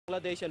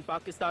Bangladesh and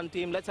Pakistan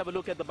team. Let's have a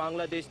look at the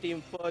Bangladesh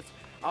team first.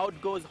 Out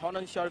goes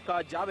Honan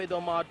Sharka, Javed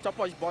Omar,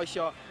 Tapash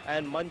Boysha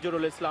and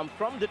Manjurul Islam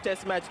from the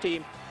test match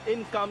team.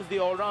 In comes the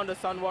all-rounder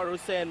Sanwar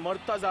Hussain.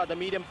 Murtaza, the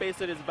medium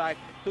pacer, is back.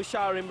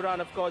 Tushar Imran,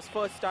 of course,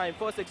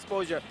 first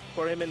exposure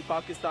for him in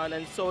Pakistan,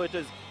 and so it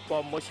is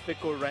for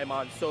Mushfiqur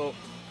Rahman. So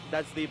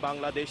that's the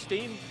Bangladesh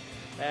team.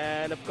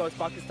 And of course,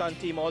 Pakistan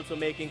team also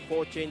making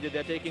 4 changes.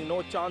 They're taking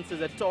no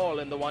chances at all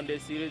in the one-day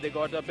series. They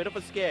got a bit of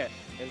a scare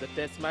in the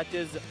test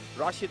matches.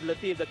 Rashid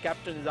Latif, the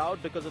captain, is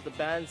out because of the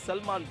ban.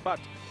 Salman Butt,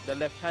 the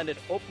left-handed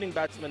opening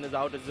batsman, is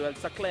out as well.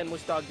 Saqlain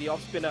Mushtaq, the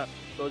off-spinner,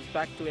 goes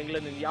back to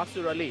England. And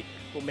Yasir Ali,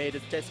 who made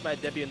his test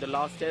match debut in the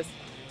last test.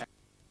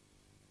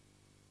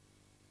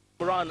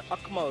 Quran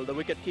Akmal, the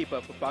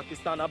wicket-keeper for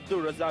Pakistan.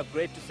 Abdul Razzaq,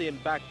 great to see him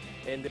back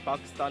in the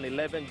Pakistan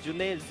 11.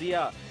 Junaid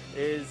Zia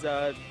is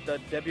the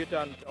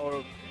debutant,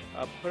 or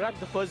perhaps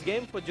the first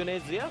game for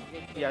Junaid Zia.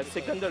 Yeah,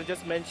 Sikandar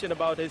just mentioned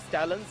about his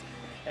talents.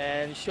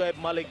 And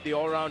Shoaib Malik, the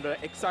all-rounder,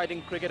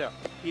 exciting cricketer,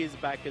 he is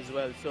back as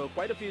well. So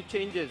quite a few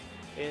changes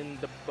in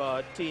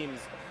the teams.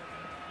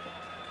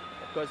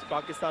 Of course,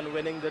 Pakistan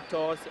winning the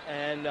toss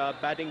and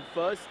batting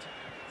first.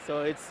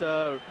 So it's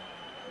a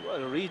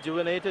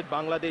rejuvenated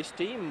Bangladesh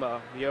team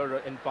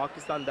here in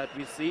Pakistan that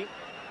we see.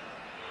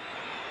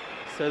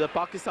 So the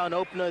Pakistan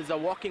openers are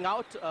walking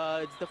out.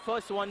 It's the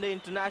first one-day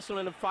international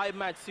in a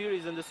 5-match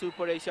series in the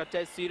Super Asia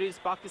Test Series.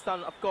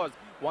 Pakistan, of course,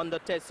 won the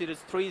Test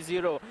Series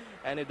 3-0.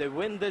 And if they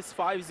win this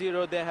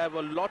 5-0, they have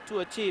a lot to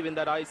achieve in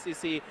that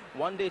ICC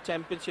one-day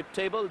championship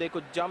table. They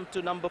could jump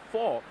to number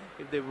 4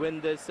 if they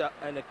win this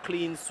in a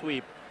clean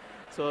sweep.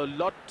 So a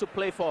lot to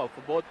play for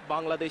both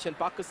Bangladesh and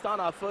Pakistan.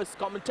 Our first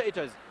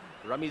commentators,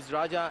 Ramiz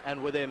Raja,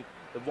 and with him,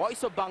 the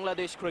voice of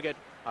Bangladesh cricket,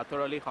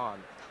 Athar Ali Khan.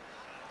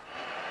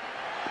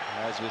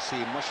 As we see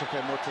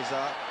Mushrifur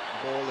Murtaza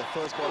bowl the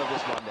first ball of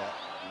this one-day.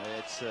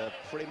 It's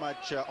pretty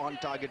much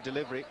on-target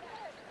delivery,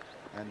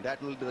 and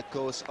that will be the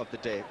course of the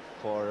day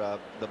for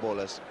the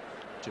bowlers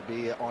to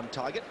be on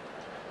target.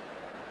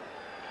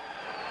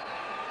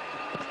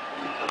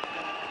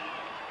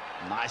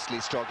 Nicely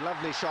stroked,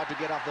 lovely shot to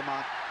get off the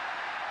mark.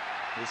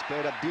 He's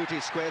played a beauty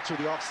square through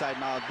the offside.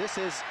 Now this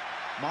is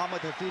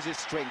Mohammad Hafeez's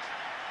strength,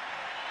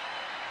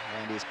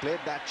 and he's played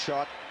that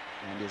shot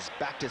and he's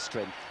backed his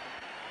strength.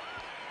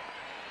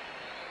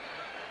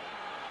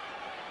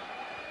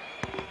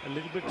 A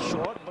little bit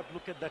short, but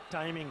look at that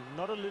timing.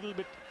 Not a little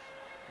bit,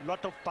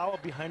 lot of power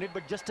behind it,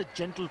 but just a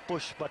gentle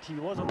push. But he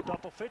was on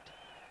top of it,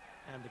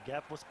 and the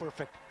gap was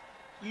perfect.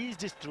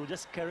 Eased it through,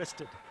 just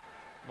caressed it.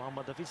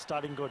 Mohammad Hafeez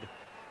starting good.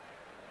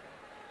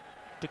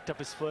 Picked up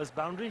his first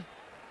boundary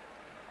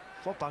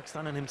for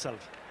Pakistan and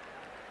himself.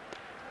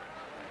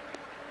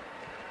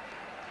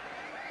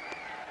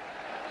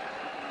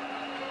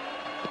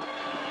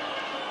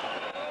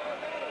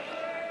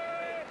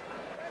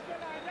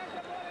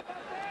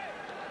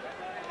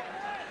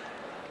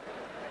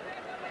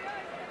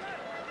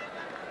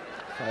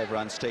 Five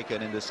runs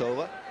taken in this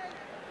over.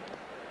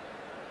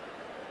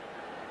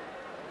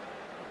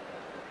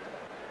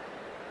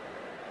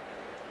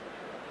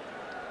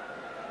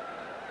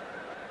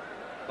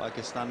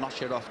 Pakistan not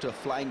yet off to a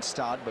flying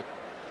start, but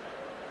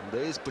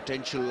there is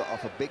potential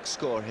of a big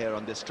score here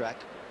on this track.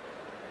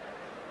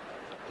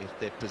 If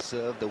they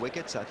preserve the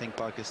wickets, I think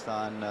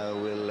Pakistan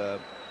will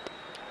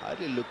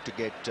hardly look to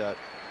get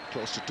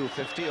close to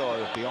 250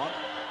 or beyond.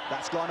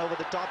 That's gone over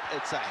the top.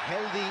 It's a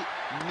healthy,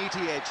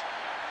 meaty edge.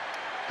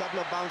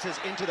 Couple of bounces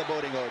into the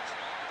boarding holes.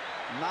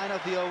 9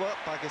 of the over,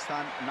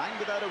 Pakistan 9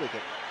 without a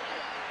wicket.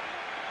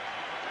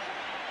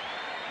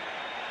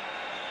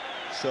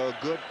 So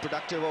good,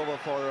 productive over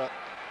for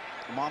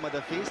Mohammad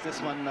Hafeez.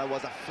 This one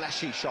was a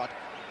flashy shot.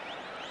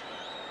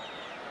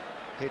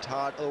 Hit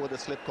hard over the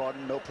slip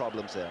cordon, no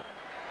problems there.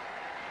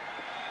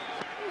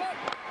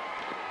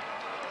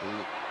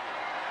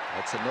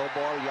 It's a no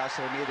ball.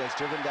 Yasir Hameed has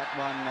driven that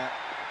one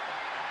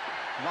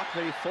not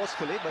very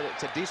forcefully, but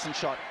it's a decent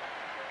shot.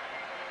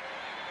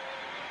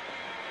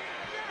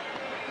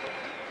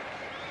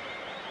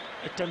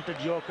 Attempted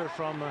yorker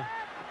from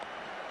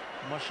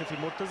Mushrifur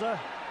Murtaza,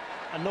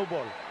 a no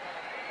ball.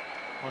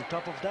 On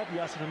top of that,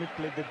 Yasir Hameed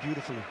played that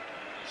beautifully.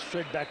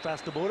 Straight back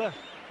past the bowler.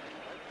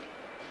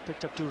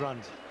 Picked up 2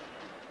 runs.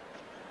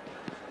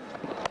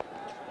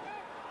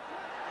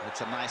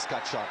 It's a nice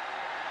cut shot.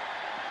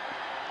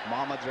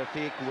 Mohammad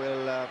Rafiq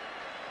will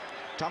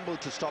tumble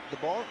to stop the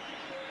ball.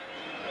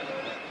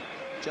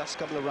 Just a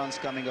couple of runs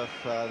coming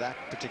off that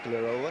particular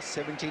over.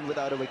 17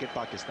 without a wicket,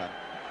 Pakistan.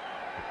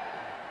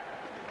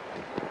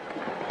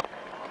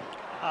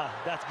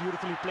 That's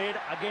beautifully played.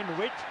 Again,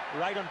 width,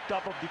 right on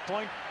top of the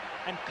point,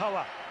 and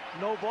cover.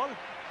 No ball.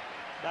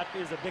 That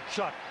is a big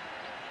shot.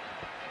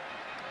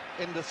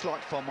 In the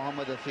slot for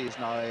Mohammad Hafeez.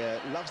 Now,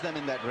 loves them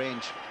in that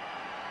range.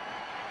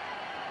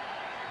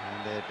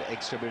 And that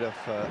extra bit of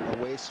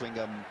away swing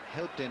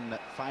helped in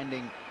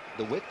finding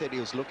the width that he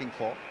was looking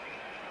for.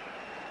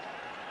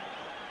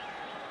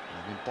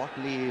 And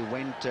importantly, he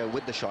went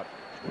with the shot.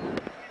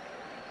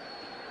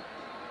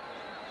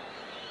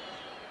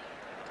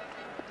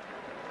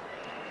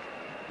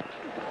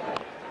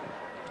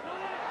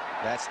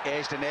 That's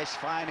edged and edged.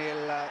 Fine,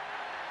 he'll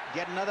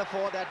get another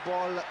 4. That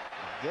ball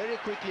very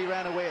quickly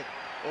ran away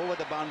over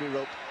the boundary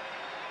rope.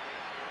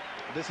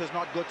 This is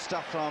not good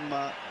stuff from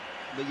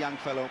the young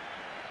fellow.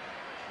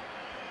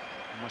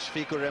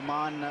 Mashfiqur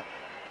Rahman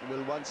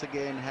will once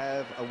again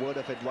have a word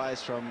of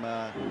advice from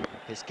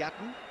his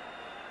captain.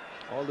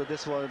 Although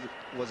this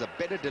was a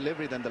better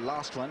delivery than the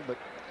last one, but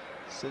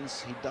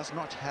since he does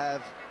not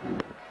have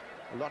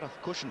a lot of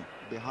cushion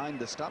behind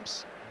the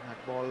stumps, that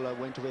ball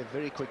went away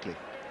very quickly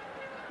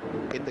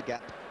in the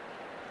gap.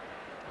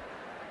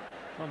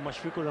 Well,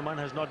 Mashfiqur Rahman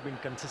has not been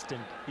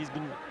consistent. He's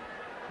been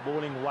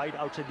bowling wide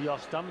outside the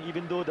off stump,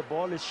 even though the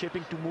ball is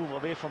shaping to move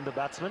away from the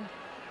batsman.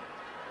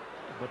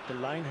 But the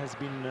line has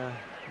been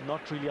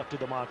not really up to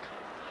the mark,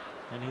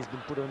 and he's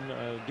been put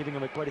on giving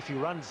away quite a few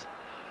runs.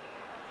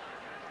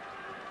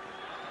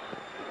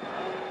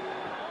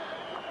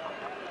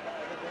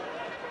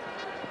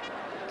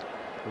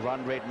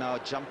 Run rate now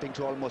jumping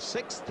to almost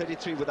 6,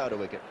 33 without a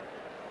wicket.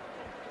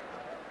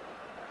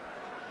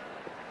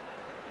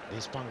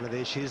 These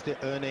Bangladeshis, they're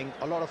earning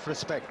a lot of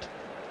respect.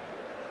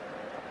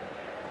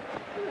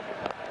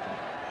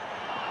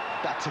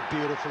 That's a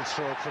beautiful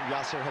stroke from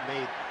Yasir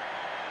Hameed.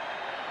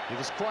 He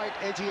was quite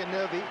edgy and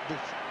nervy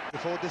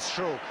before this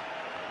stroke.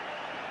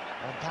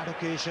 On that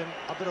occasion,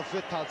 a bit of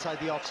width outside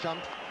the off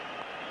stump,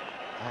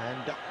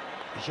 and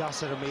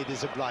Yasir Hameed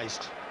is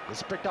obliged.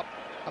 He's picked up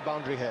a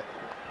boundary here.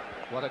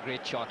 What a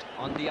great shot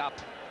on the up.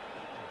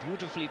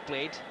 Beautifully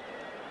played,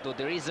 though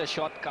there is a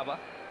short cover.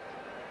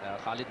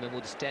 Khalid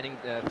Mahmood standing,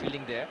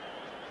 fielding there,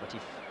 but he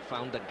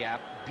found the gap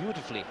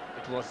beautifully.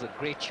 It was a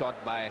great shot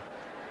by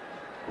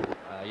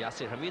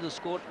Yasir Hameed, who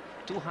scored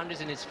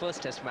 200s in his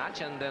first test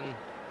match, and then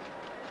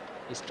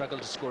he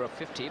struggled to score a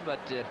 50, but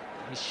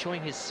he's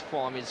showing his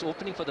form. He's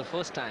opening for the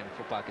first time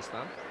for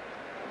Pakistan.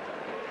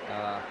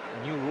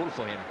 New role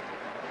for him.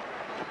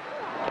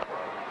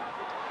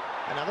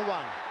 Another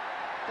one.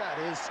 That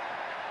is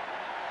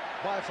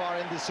by far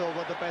in this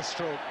over the best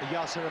stroke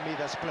Yasir Hameed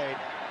has played.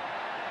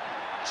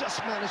 Just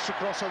managed to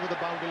cross over the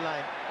boundary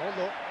line,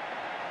 although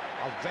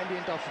a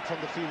valiant effort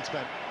from the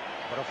fieldsman,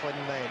 but a fun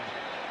in the end.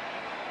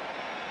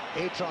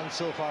 8 runs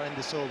so far in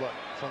this over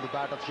from the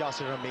bat of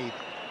Yasir Hameed.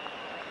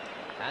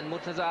 And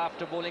Murtaza,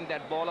 after bowling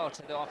that ball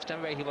outside the off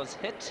stump where he was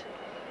hit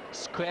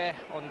square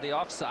on the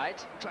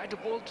offside, tried to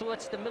bowl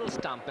towards the middle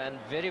stump, and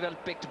very well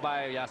picked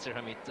by Yasir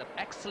Hameed. It's an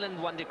excellent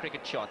one-day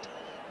cricket shot,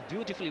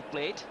 beautifully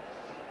played.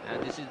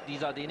 And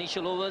these are the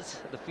initial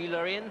overs, the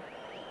fielder in,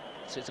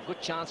 so it's a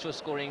good chance for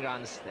scoring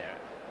runs there.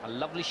 A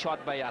lovely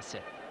shot by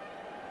Yasir.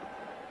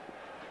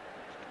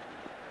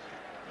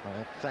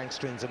 Thanks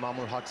to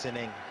Inzamamul Haq's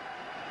inning.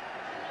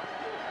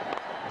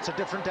 It's a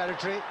different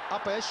territory,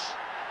 upish,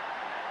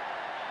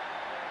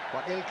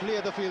 but he'll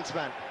clear the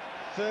fieldsman.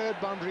 3rd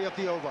boundary of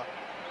the over.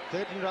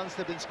 13 runs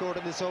have been scored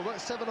in this over,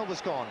 7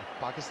 overs gone.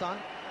 Pakistan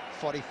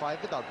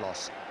 45 without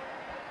loss.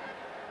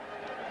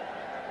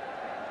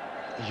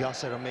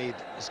 Yasir Hameed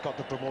has got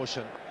the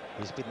promotion.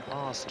 He's been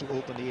asked to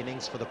open the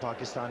innings for the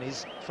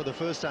Pakistanis for the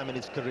first time in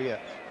his career.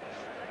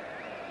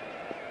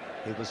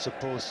 He was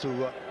supposed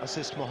to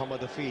assist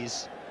Mohammad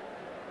Hafeez,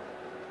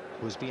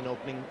 who's been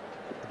opening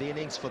the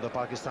innings for the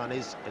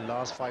Pakistanis in the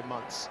last 5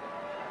 months.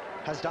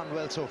 Has done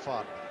well so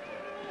far.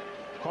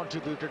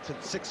 Contributed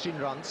with 16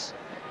 runs.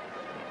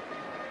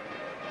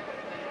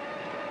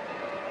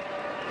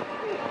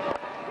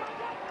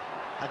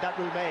 And that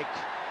will make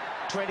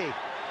 20.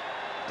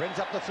 Brings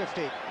up the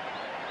 50.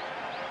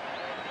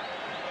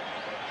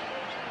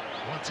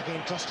 Once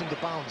again trusting the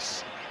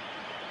bounce.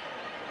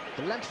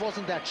 The length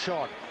wasn't that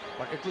short,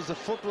 but it was the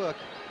footwork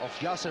of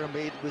Yasir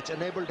Hameed which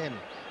enabled him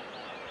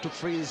to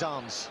free his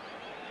arms.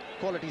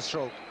 Quality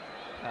stroke.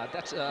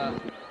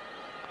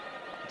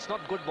 It's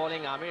not good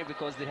bowling, Amir,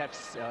 because they have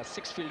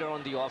 6 fielder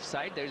on the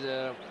offside. There's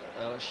a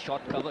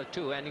short cover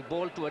too, and he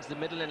bowled towards the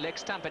middle and leg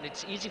stump, and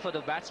it's easy for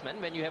the batsman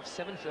when you have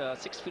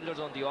 6 fielders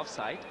on the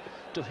offside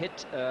to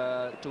hit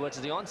towards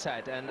the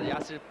onside. And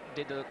Yasir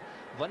did a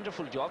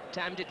wonderful job,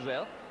 timed it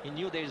well. He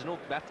knew there is no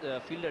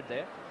fielder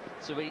there,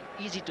 so very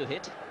easy to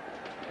hit.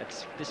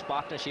 It's this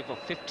partnership of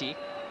 50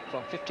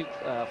 from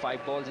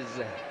 55 balls is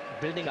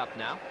building up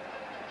now.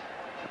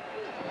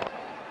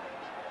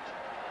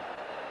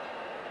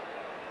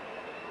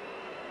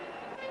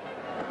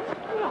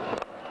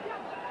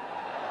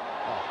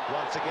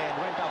 Once again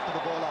went after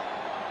the ball up.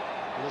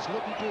 He was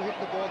looking to hit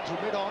the ball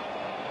through mid-on,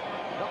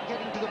 not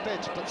getting to the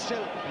pitch, but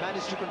still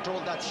managed to control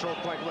that stroke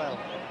quite well.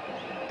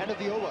 End of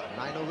the over,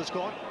 9 overs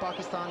gone.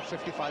 Pakistan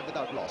 55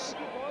 without loss.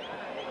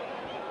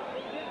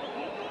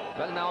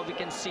 Well, now we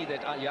can see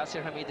that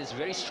Yasir Hameed is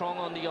very strong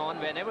on the on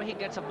whenever he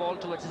gets a ball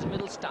towards his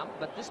middle stump,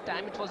 but this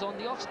time it was on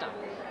the off stump.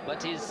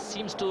 But he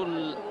seems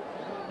to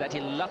that he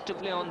loved to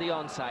play on the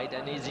onside,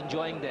 and he's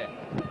enjoying there.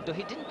 Though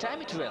he didn't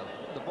time it well.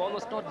 The ball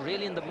was not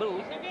really in the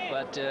middle,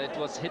 but it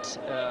was hit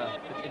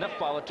with enough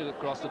power to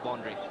cross the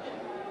boundary.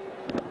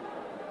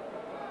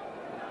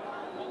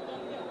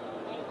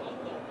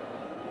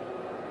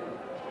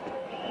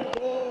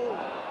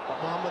 But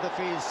Mohammad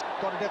Hafeez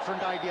got a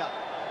different idea.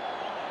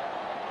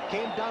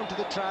 Came down to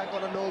the track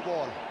on a no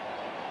ball.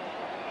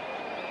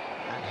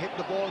 and hit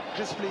the ball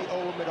crisply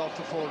over mid-off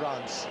for 4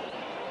 runs.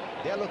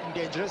 They're looking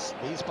dangerous,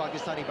 these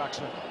Pakistani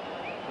batsmen.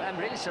 I'm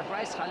really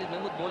surprised Khalid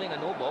Mahmood bowling a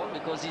no ball,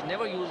 because he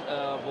never used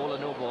bowl a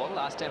no ball.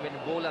 Last time when he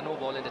bowled a no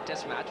ball in the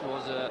test match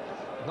was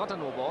not a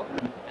no ball,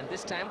 and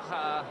this time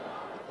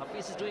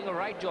Hafeez is doing a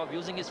right job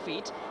using his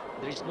feet.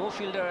 There is no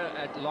fielder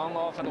at long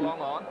off and long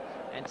on,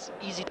 and it's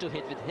easy to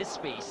hit with his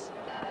space.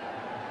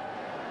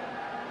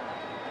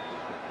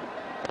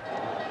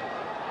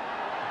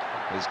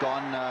 He's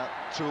gone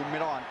through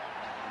mid-on.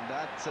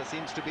 That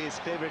seems to be his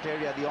favorite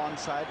area, the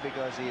onside,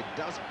 because he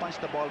does punch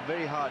the ball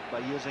very hard by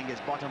using his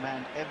bottom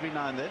hand every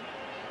now and then.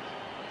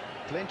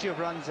 Plenty of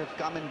runs have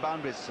come in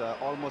boundaries,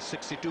 almost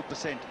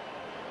 62%.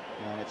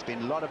 And it's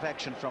been a lot of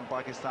action from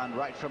Pakistan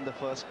right from the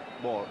first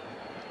ball.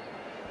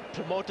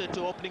 Promoted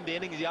to opening the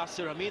innings,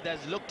 Yasir Hameed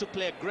has looked to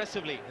play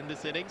aggressively in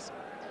this innings.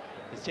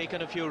 He's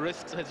taken a few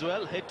risks as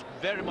well, hit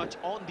very much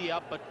on the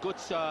up, but good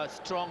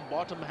strong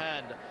bottom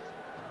hand,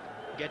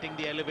 getting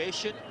the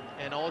elevation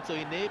and also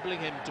enabling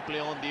him to play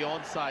on the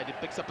onside. He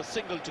picks up a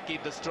single to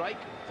keep the strike.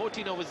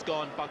 14 overs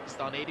gone,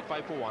 Pakistan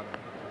 85 for 1.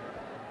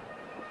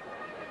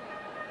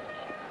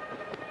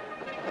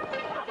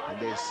 And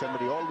there's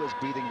somebody always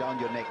breathing down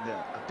your neck. The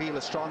appeal,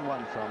 a strong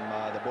one from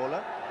the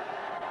bowler.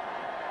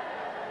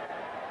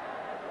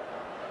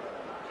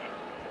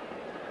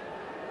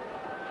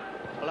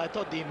 Well, I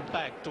thought the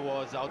impact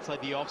was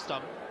outside the off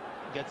stump.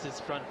 Gets his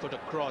front foot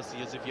across,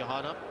 Yusuf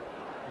Yohana.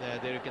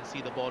 There you can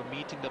see the ball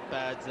meeting the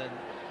pads, and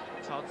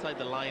it's outside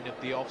the line of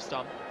the off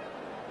stump.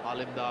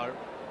 Alimdar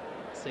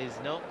says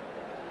no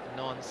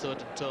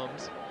uncertain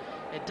terms.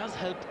 It does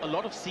help a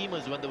lot of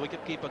seamers when the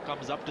wicketkeeper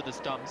comes up to the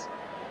stumps.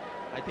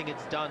 I think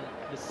it's done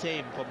the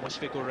same for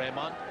Mushfiqur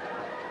Rahman.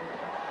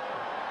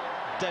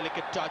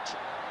 Delicate touch.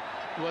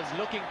 He was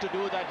looking to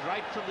do that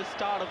right from the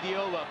start of the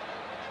over.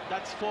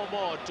 That's 4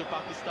 more to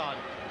Pakistan.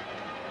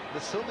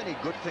 There's so many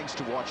good things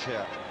to watch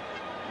here.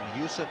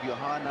 Yusuf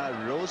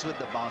Yohana rose with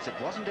the bounce. It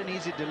wasn't an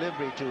easy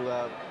delivery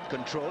to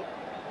control.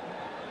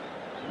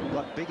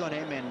 Got big on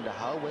him, and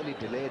how well he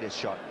delayed his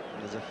shot.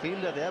 There's a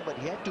fielder there, but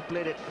he had to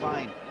play it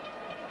fine.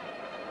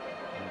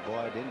 And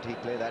boy, didn't he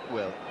play that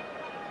well.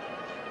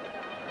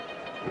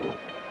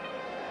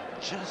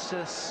 Just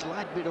a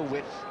slight bit of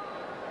width.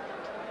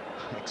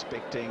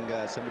 Expecting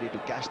somebody to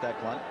catch that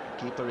one.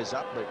 Keeper is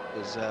up, but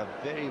it's a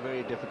very,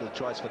 very difficult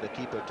choice for the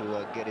keeper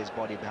to get his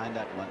body behind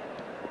that one.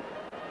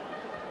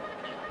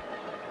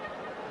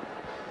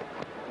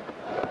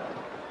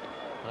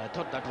 Well, I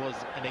thought that was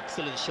an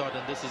excellent shot,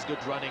 and this is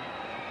good running.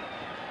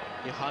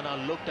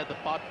 Yohana looked at the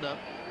partner,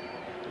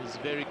 who's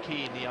very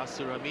keen,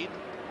 Yasir Hameed.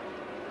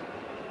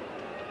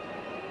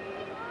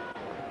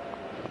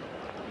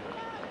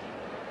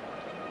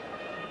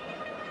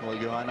 Well,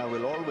 Yohana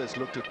will always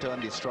look to turn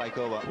the strike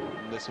over.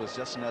 This was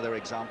just another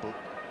example.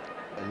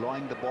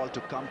 Allowing the ball to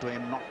come to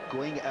him, not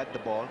going at the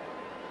ball.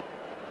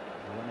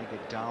 Running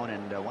it down,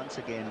 and once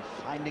again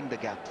finding the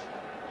gap.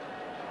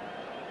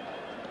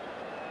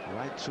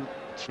 Right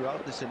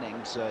throughout this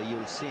innings,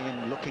 you'll see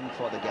him looking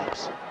for the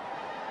gaps.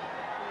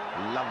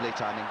 Lovely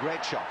timing,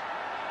 great shot.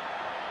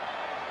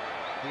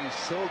 He's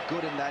so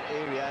good in that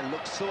area and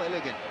looks so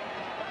elegant.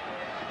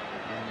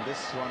 And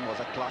this one was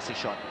a classy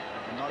shot.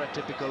 Not a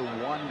typical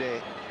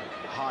one-day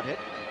hard hit.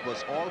 It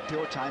was all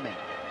pure timing.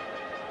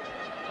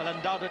 Well,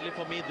 undoubtedly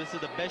for me, this is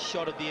the best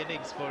shot of the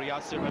innings for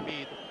Yasir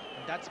Hameed.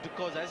 And that's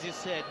because, as you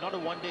said, not a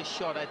one-day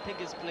shot. I think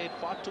he's played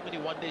far too many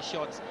one-day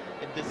shots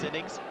in this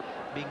innings,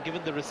 being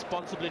given the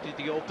responsibility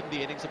to open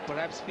the innings, and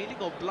perhaps feeling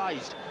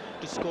obliged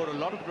to score a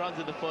lot of runs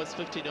in the first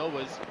 15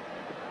 overs.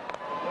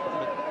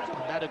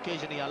 But on that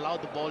occasion, he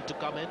allowed the ball to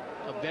come in.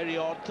 A very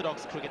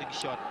orthodox cricketing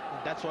shot.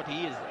 And that's what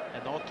he is,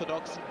 an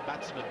orthodox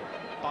batsman.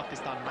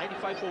 Pakistan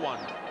 95 for 1.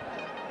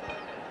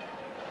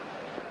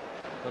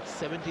 Got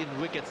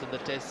 17 wickets in the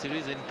test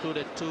series,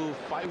 included 2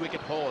 5-wicket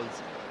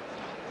hauls,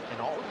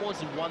 and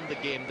almost won the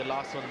game, the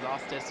last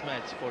test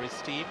match for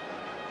his team.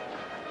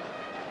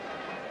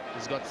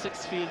 He's got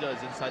 6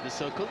 fielders inside the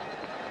circle.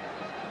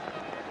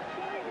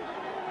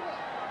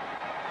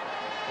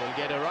 Will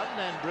get a run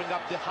and bring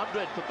up the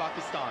 100 for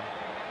Pakistan.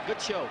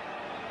 Good show.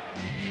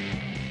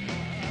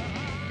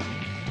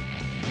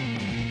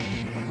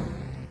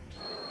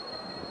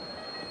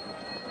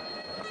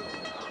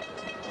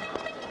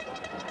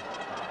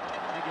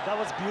 That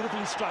was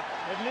beautifully struck.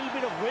 A little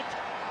bit of width,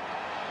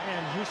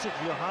 and Yusuf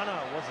Yohana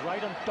was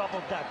right on top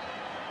of that.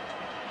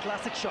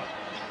 Classic shot.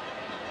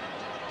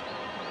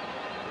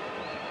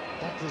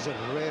 That was a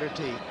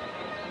rarity.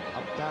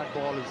 A bad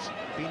ball has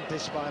been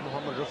pitched by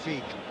Mohammad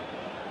Rafiq.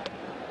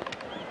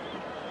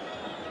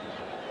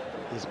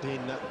 He's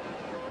been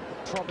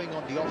prodding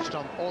on the off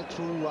stump all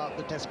through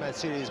the test match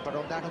series, but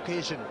on that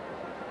occasion,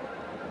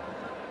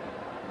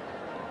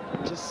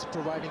 just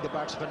providing the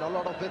batsman a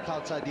lot of width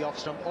outside the off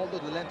stump, although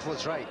the length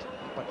was right.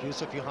 But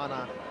Yusuf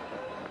Yohana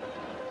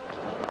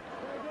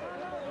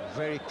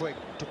very quick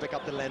to pick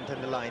up the length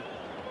and the line.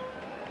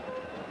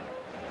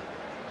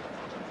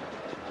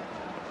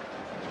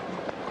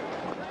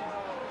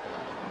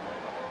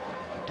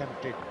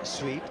 Attempted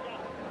sweep,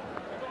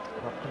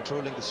 not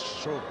controlling the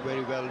stroke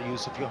very well,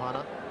 Yusuf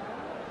Yohana.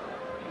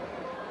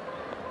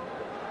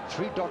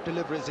 3 dot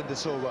deliveries in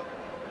this over.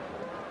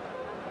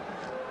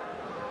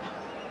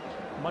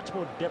 Much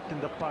more depth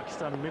in the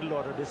Pakistan middle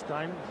order this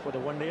time for the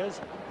one-dayers.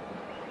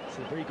 It's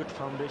a very good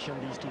foundation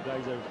these two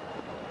guys are.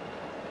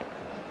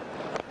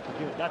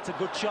 That's a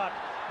good shot.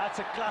 That's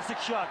a classic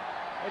shot.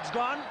 It's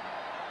gone.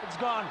 It's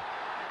gone.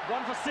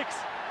 Gone for 6.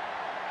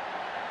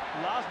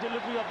 Last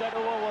delivery of that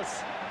over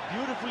was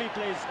beautifully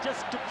placed.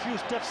 Just took few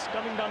steps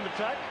coming down the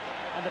track,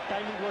 and the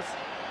timing was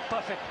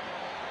perfect.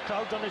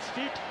 Crowds on his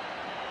feet.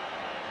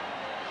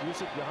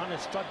 Yusuf Yohana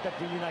struck that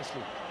really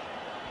nicely.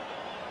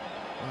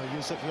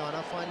 Yusuf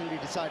Yohana finally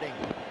deciding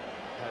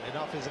that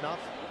enough is enough.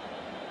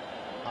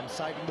 I'm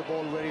sighting the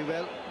ball very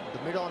well.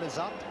 The mid-on is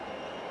up.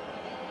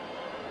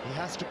 He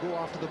has to go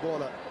after the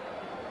bowler.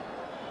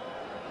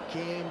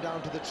 Came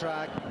down to the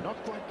track,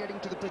 not quite getting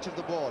to the pitch of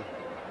the ball.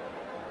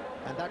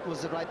 And that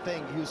was the right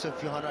thing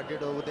Yusuf Yohana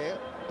did over there,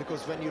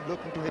 because when you're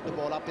looking to hit the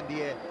ball up in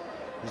the air,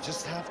 you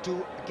just have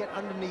to get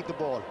underneath the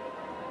ball.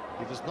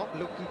 He was not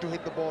looking to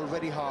hit the ball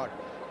very hard,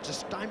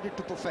 just timed it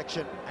to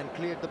perfection and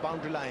cleared the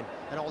boundary line,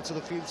 and also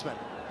the fieldsman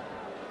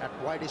at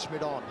wideish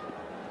mid-on.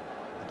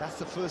 That's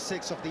the first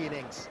 6 of the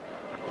innings.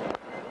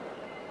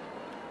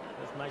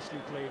 That's nicely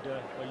played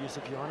by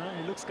Yusuf Yohana.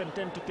 He looks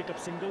content to pick up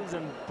singles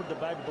and put the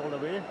bad ball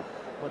away,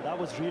 but that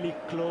was really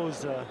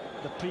close, the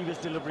previous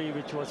delivery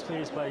which was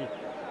faced by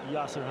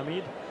Yasir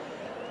Hameed.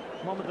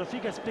 Mohammad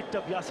Rafiq has picked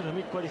up Yasir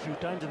Hameed quite a few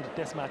times in the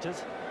test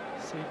matches,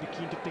 so he'd be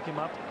keen to pick him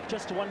up.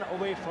 Just one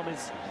away from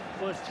his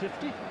first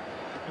 50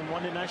 in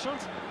one-day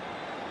nationals.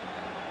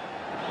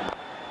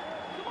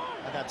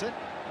 And that's it.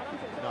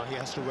 Now he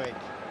has to wait.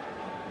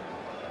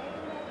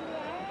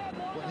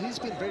 Well, he's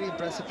been very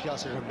impressive,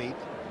 Yasir Hameed.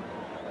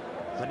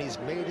 When he's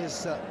made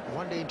his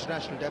one-day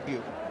international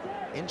debut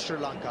in Sri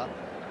Lanka,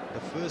 the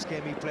first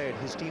game he played,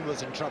 his team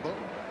was in trouble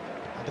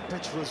and the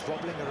pitch was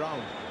wobbling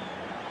around.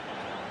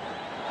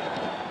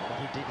 But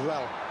he did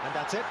well, and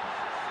that's it.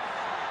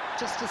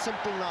 Just a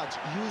simple nudge,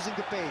 using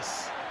the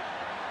pace.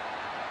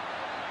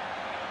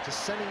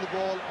 Just sending the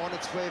ball on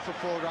its way for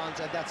 4 runs,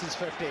 and that's his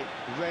 50.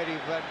 Very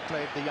well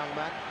played, the young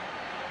man.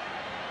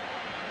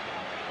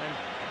 And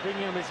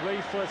bringing him his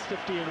very first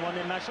 50 in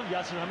one-day national,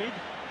 Yasir Hameed.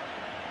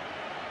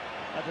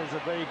 That is a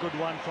very good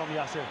one from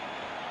Yasir.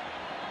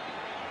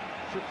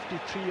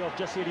 53 of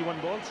just 81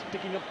 balls,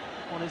 picking up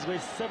on his way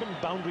 7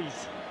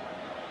 boundaries.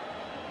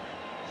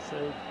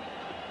 So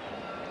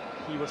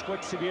he was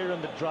quite severe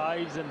on the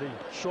drives and the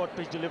short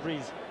pitch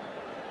deliveries.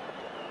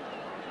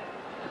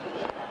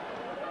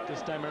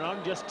 This time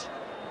around, just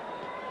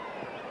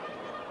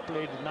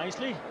played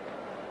nicely.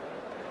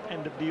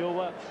 End of the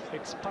over.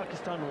 It's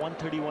Pakistan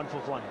 131 for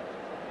 1.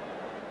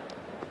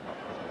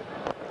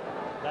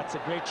 That's a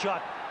great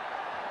shot.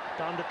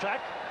 Down the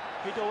track,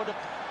 hit over the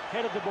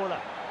head of the bowler.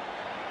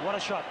 What a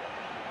shot.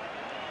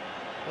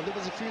 Well, there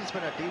was a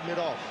fieldsman at deep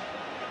mid-off,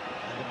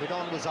 and the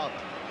mid-on was up.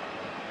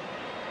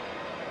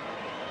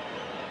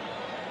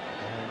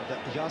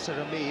 And Yasir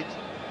Hameed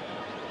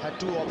had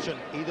 2 options,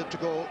 either to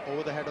go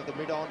over the head of the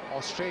mid-on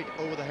or straight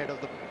over the head of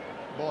the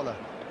bowler.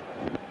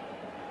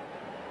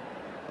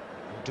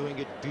 Doing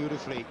it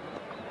beautifully,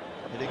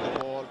 hitting the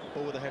ball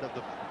over the head of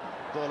the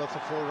bowler for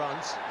 4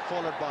 runs,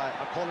 followed by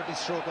a quality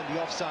stroke on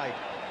the offside.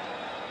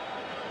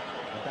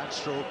 And that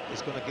stroke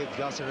is going to give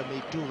Yasir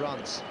Hameed 2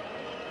 runs.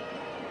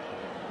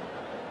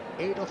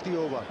 8 of the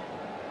over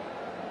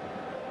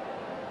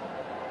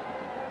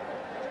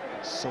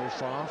so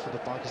far for the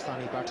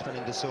Pakistani batsmen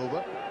in this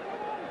over.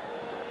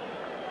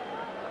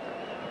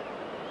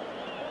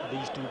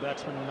 These 2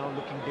 batsmen are now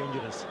looking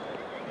dangerous.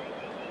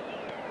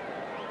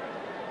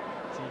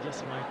 So he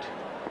just might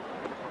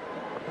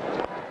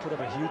put up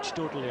a huge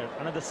total here.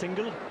 Another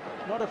single.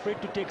 Not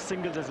afraid to take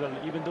singles as well,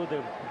 even though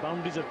the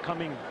boundaries are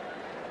coming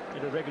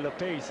at a regular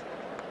pace.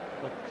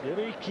 But they're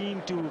very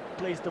keen to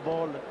place the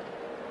ball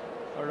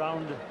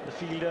around the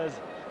fielders,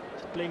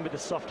 playing with the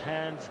soft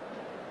hands,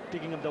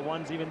 picking up the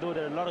ones, even though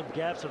there are a lot of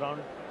gaps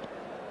around.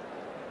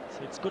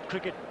 So it's good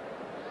cricket.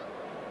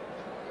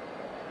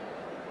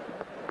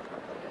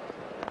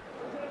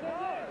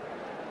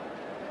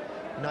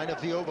 Nine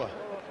of the over.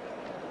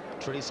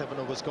 27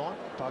 overs gone.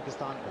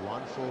 Pakistan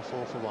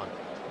 144 for 1.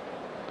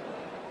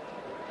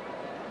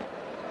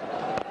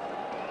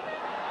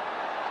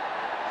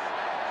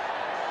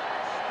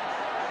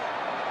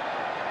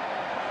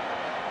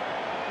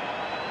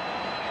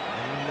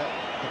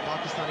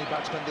 Pakistani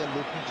batsmen, they're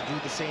looking to do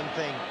the same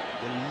thing.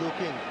 They're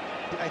looking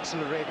to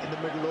accelerate in the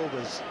middle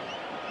overs.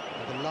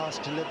 And the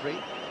last delivery,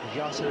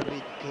 Yasir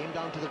Hameed came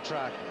down to the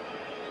track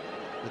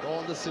with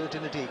all the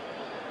certainty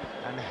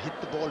and hit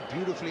the ball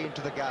beautifully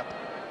into the gap.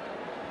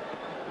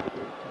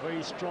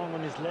 Very strong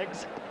on his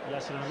legs,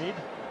 Yasir Hameed.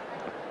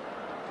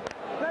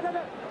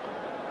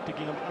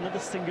 Picking up another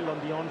single on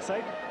the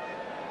onside.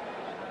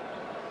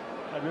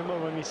 I remember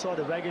when we saw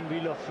the wagon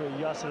wheel of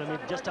Yasir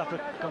Hameed just after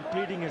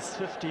completing his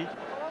 50.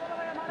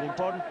 The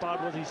important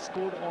part was he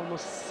scored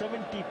almost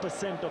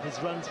 70% of his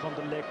runs from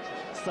the leg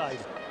side.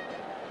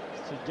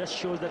 So it just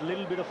shows that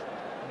little bit of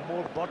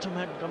more bottom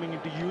hand coming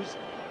into use,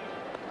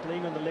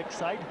 playing on the leg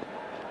side.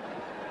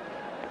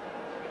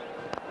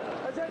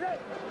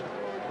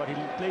 but he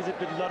plays it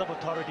with a lot of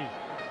authority.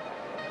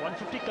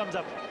 150 comes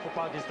up for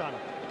Pakistan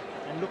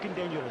and looking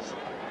dangerous.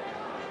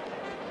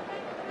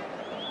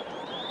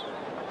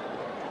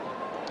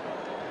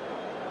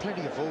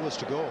 Plenty of overs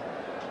to go.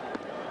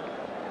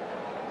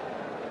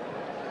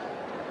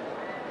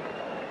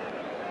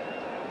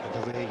 And the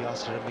way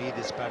Yasir Hameed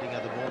is batting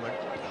at the moment,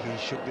 he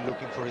should be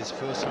looking for his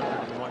first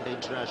 100 in one-day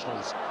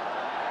internationals.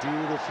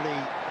 Beautifully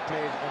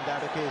played on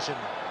that occasion,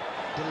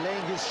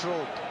 delaying his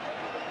stroke.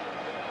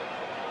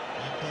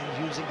 And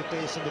then using the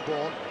pace on the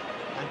ball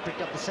and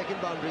picked up the second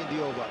boundary in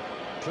the over.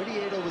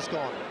 28 overs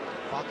gone.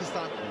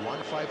 Pakistan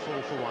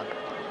 154 for 1.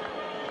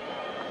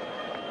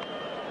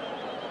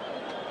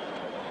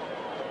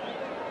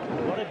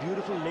 What a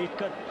beautiful late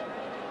cut.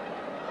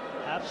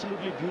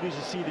 Absolutely beautiful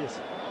to see this.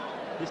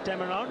 This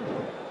time around,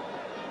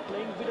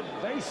 playing with a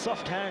very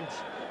soft hands.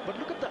 But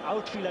look at the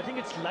outfield. I think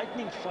it's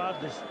lightning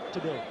fast this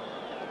today.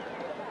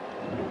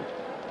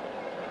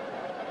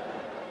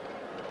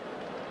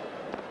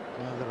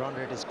 Well, the run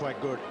rate is quite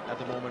good at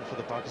the moment for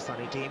the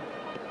Pakistani team.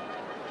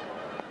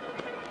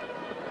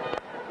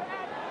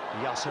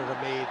 Yasir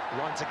Hameed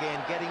once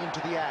again getting into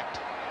the act.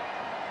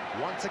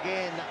 Once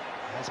again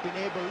has been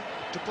able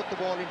to put the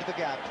ball into the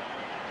gap.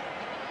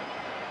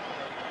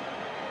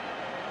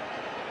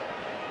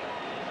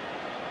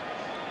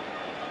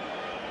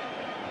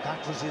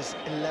 That was his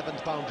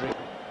 11th boundary.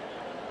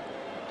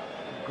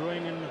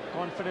 Growing in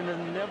confidence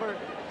and never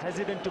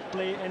hesitant to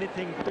play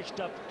anything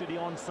pitched up to the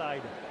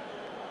onside.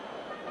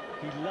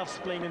 He loves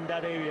playing in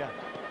that area.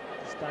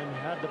 This time he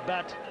had the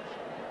bat.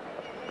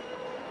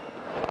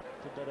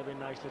 Put that away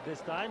nicely this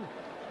time.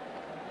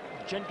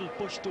 Gentle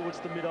push towards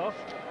the mid-off.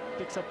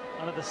 Picks up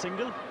another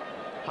single.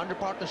 100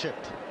 partnership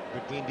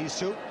between these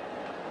two.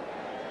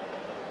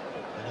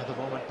 Another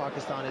moment,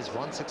 Pakistan is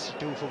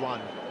 162 for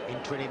 1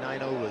 in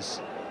 29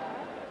 overs.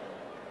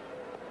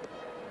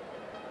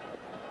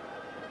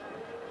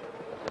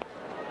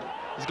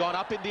 He's gone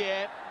up in the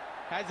air.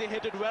 Has he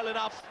hit it well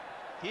enough?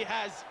 He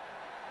has.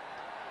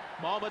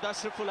 Mohammad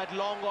at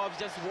long off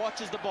just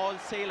watches the ball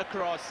sail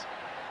across.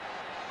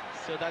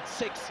 So that's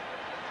 6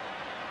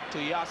 to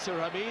Yasir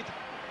Hameed.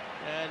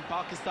 And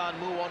Pakistan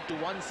move on to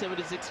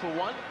 176 for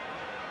 1.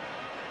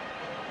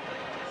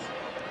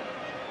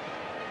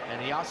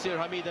 And Yasir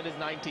Hameed in his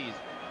 90s.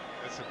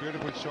 That's a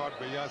beautiful shot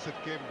by Yasir.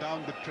 Came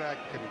down the track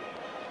and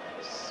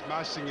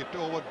smashing it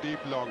over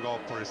deep long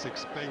off for a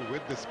 6. Playing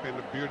with the spin,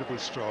 a beautiful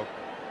stroke.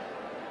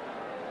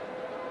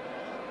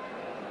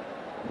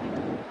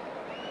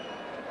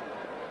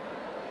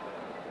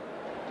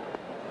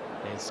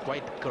 He's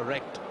quite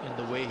correct in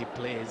the way he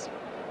plays.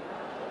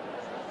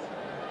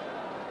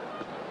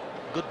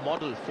 Good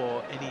model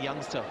for any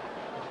youngster.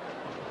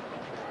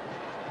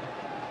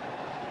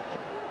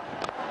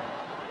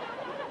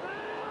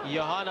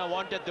 Johanna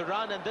wanted the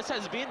run, and this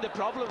has been the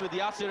problem with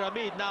Yasir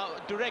Hameed. Now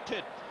direct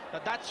hit. Now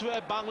that's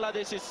where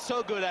Bangladesh is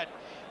so good at.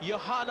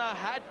 Johanna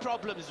had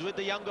problems with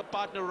the younger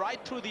partner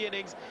right through the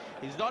innings.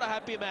 He's not a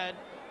happy man,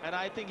 and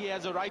I think he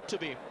has a right to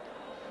be.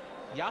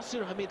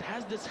 Yasir Hameed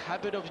has this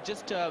habit of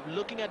just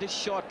looking at his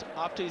shot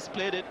after he's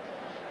played it.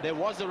 There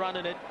was a run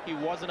in it. He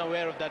wasn't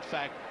aware of that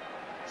fact.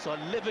 So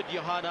livid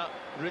Johanna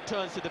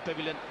returns to the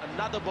pavilion.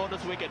 Another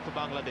bonus wicket for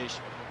Bangladesh.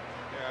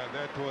 Yeah,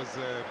 that was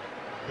a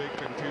big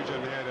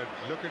confusion here.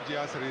 Look at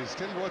Yasir, he's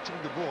still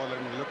watching the ball,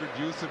 and look at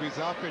Yusuf, he's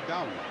halfway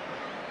down.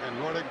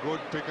 And what a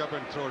good pick-up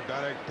and throw,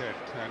 direct hit.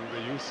 And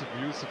the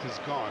Yusuf is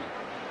gone.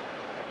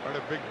 What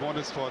a big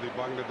bonus for the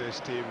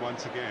Bangladesh team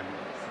once again.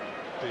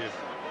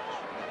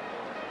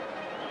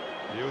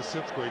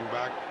 Yusuf going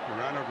back,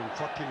 ran out in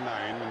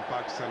 49, and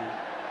Pakistan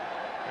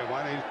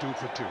 182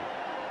 for 2.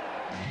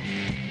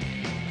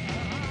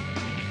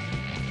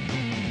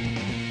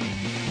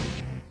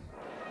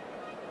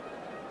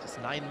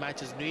 Just 9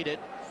 matches needed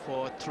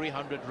for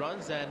 300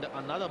 runs, and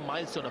another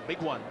milestone, a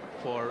big one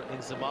for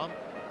Inzamam.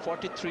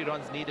 43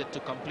 runs needed to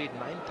complete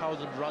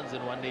 9,000 runs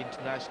in one-day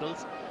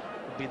internationals.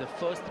 Would be the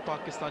first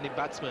Pakistani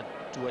batsman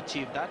to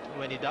achieve that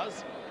when he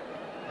does,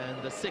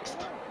 and the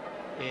 6th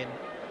in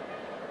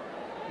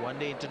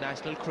one-day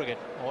international cricket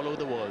all over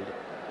the world.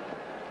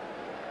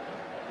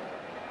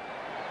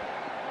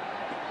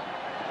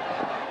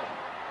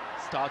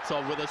 Starts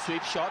off with a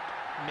sweep shot,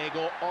 may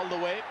go all the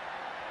way.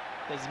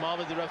 There's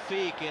Mohammad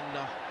Rafiq in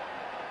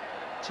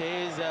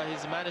chase.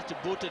 He's managed to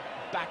boot it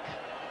back,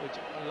 which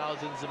allows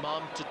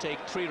Inzamam to take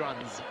 3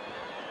 runs.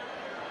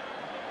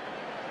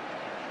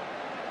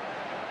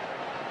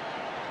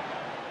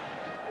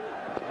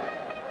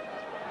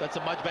 That's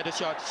a much better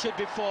shot. Should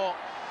be 4.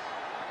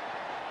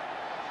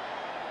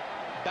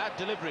 Bad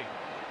delivery.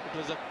 It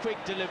was a quick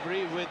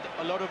delivery with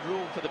a lot of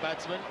room for the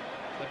batsman,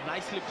 but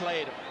nicely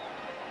played.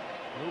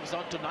 Moves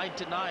on to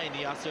 99,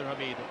 Yasir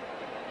Hameed.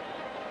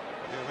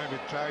 Yeah, maybe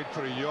tried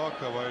for a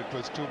Yorker, but it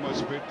was too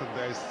much width in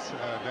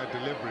that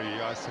delivery.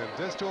 Yasir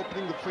just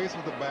opening the face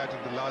of the bat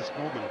at the last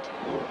moment,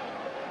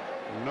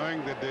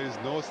 knowing that there is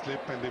no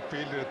slip, and they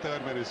fielded a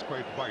third man is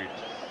quite wide.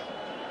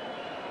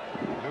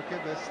 Look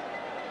at this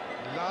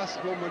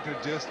last moment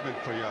adjustment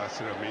for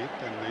Yasir Hameed,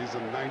 and he's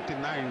on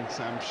 99,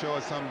 so I'm sure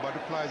some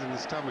butterflies in the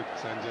stomach,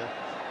 Sanjay.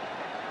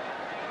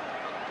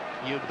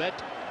 You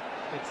bet.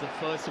 It's the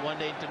first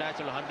one-day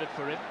international 100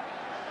 for him.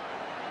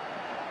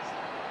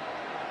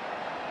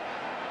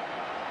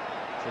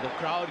 So the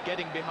crowd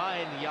getting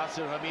behind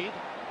Yasir Hameed,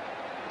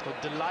 who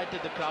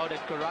delighted the crowd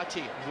at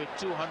Karachi with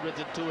 200s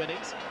in 2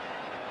 innings.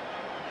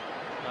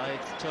 Now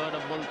it's turn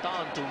of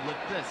Multan to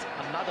witness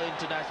another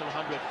international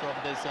 100 from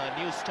this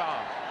new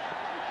star.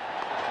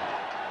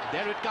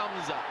 There it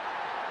comes.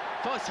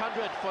 First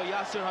 100 for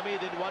Yasir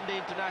Hameed in one-day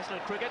international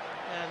cricket,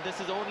 and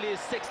this is only his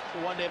 6th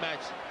one-day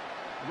match.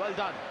 Well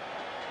done.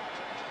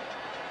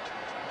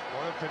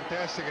 What a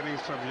fantastic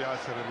innings from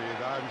Yasir Hameed.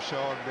 I'm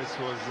sure this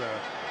was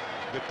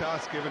the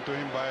task given to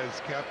him by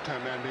his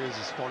captain, and he has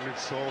responded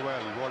so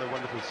well. What a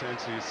wonderful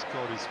century. He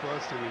scored his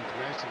first in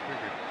international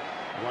cricket,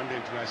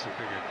 one-day international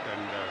cricket,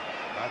 and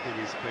I think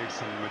he's played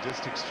some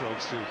majestic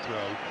strokes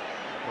throughout.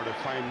 What a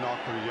fine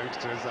knock for the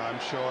youngsters. I'm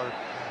sure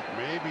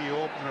maybe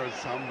openers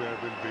somewhere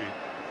will be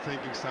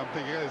thinking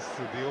something else,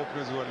 the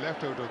openers who are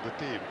left out of the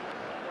team.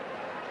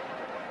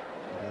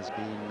 It has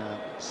been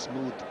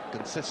smooth,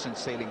 consistent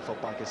sailing for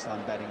Pakistan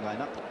batting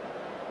lineup.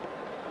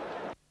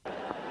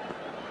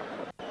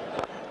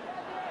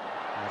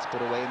 Let's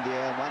put away in the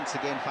air, once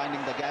again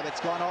finding the gap. It's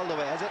gone all the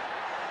way, has it?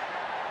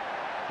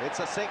 It's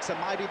a 6, a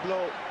mighty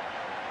blow.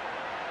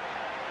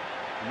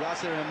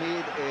 Yasir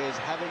Hameed is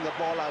having the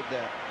ball out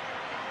there.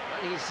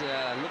 Well, he's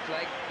looked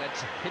like that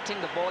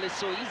hitting the ball is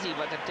so easy,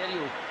 but I tell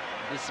you,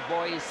 this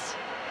boy is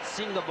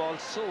seeing the ball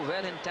so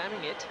well and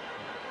timing it.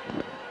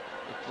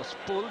 It was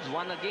pulled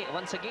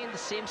once again the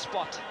same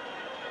spot.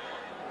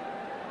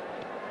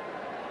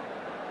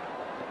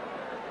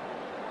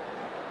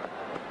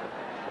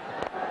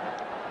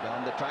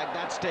 Down the track,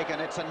 that's taken.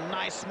 It's a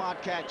nice,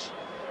 smart catch.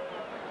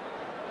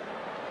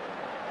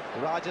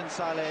 Rajin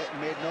Saleh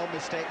made no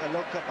mistake.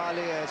 Alok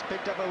Kapali has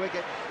picked up a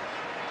wicket.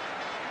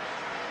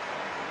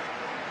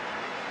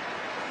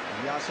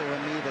 Yasir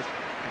Hameed has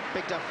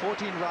picked up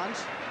 14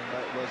 runs.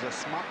 But it was a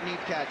smart,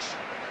 neat catch.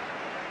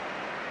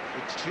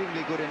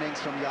 Extremely good innings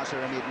from Yasir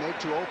Hameed. Made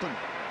to open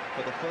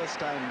for the first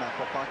time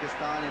for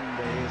Pakistan, and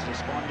he has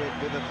responded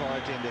with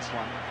authority in this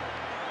one.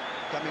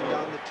 Coming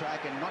down the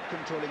track and not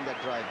controlling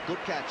that drive. Good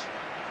catch.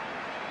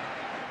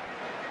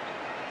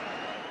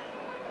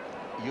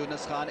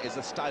 Yunus Khan is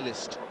a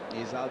stylist.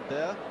 He's out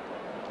there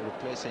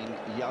replacing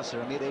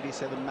Yasir Hameed.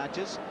 87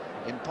 matches.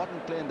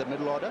 Important play in the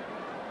middle order.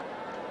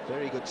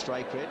 Very good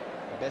strike rate.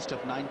 Best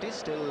of 90,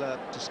 still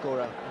to score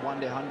a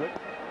one-day 100.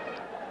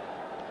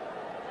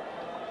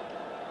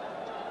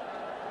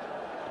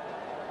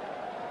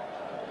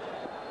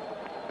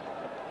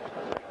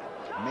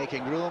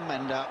 Making room,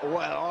 and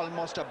well,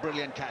 almost a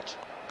brilliant catch.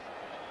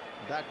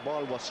 That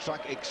ball was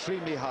struck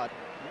extremely hard.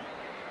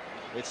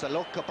 It's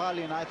Alok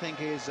Kapali, and I think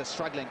he's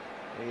struggling.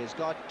 He's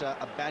got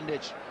a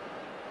bandage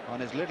on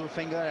his little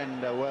finger,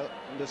 and well,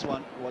 this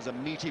one was a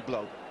meaty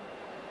blow.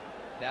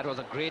 That was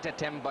a great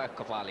attempt by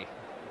Kapali.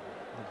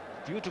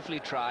 Beautifully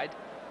tried,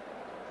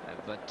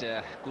 but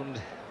couldn't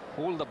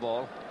hold the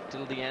ball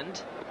till the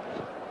end.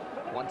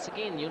 Once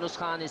again, Yunus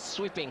Khan is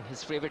sweeping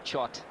his favorite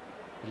shot.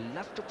 He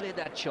loved to play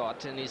that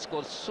shot, and he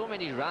scored so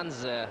many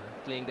runs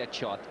playing that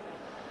shot.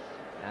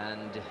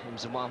 And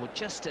Inzamam, who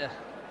just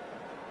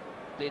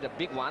played a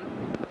big one,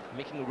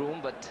 making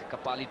room, but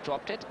Kapali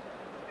dropped it.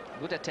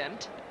 Good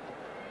attempt.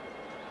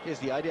 Yes,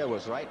 the idea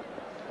was right,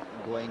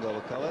 going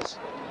over covers.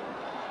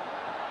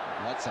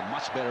 That's a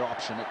much better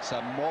option. It's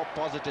a more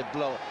positive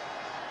blow.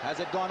 Has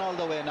it gone all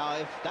the way now?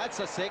 If that's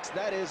a 6,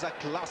 that is a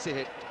classy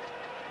hit.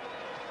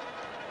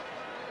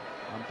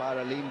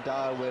 Umpire Aleem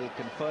Dar will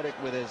confer it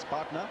with his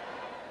partner.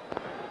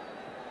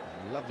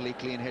 Lovely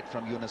clean hit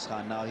from Yunus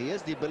Khan. Now he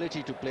has the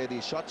ability to play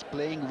these shots,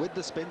 playing with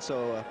the spin,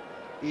 so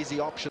easy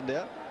option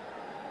there.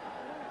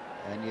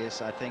 And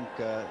yes, I think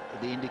the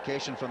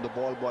indication from the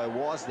ball boy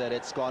was that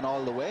it's gone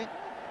all the way.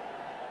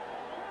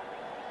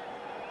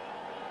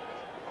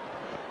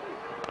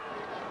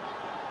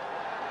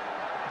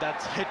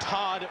 That's hit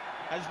hard.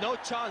 Has no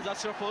chance,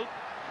 Ashraful.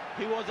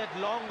 He was at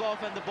long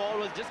off, and the ball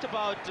was just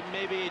about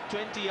maybe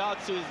 20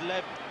 yards to his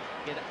left.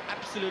 He had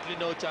absolutely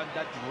no chance.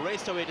 That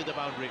raced away to the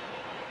boundary.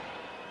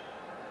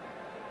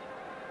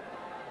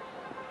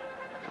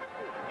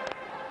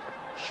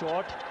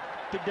 Short,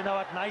 picked it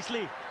out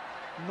nicely.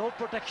 No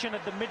protection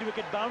at the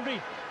mid-wicket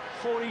boundary.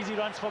 4 easy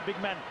runs for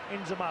big man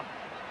Inzamam.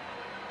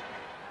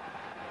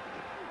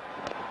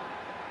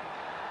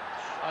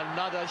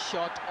 Another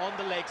shot on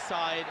the leg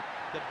side.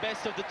 The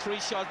best of the 3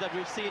 shots that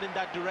we've seen in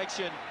that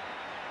direction.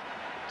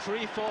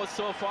 3-4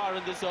 so far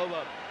in this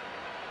over.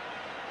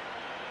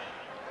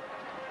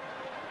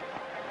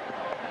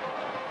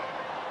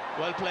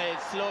 Well played,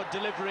 slow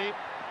delivery,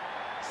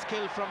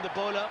 skill from the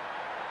bowler,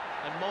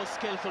 and most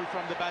skillful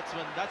from the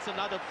batsman. That's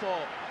another 4.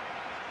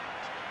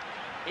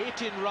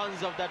 18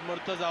 runs of that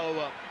Murtaza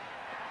over.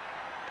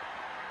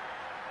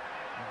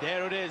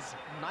 There it is,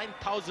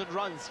 9,000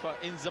 runs for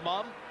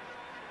Inzamam.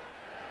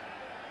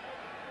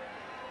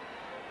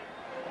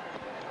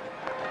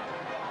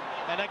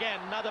 And again,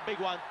 another big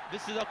one.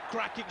 This is a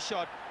cracking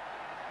shot.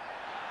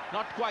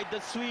 Not quite the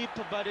sweep,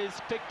 but he's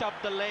picked up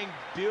the length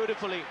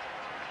beautifully.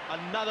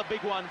 Another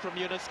big one from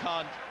Yunus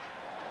Khan.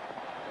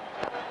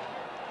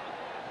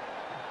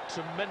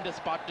 Tremendous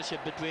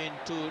partnership between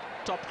two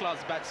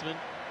top-class batsmen.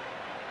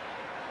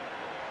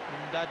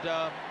 And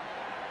that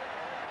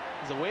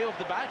is a way off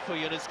the bat for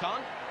Yunus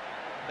Khan.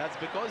 That's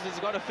because he's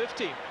got a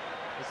 50.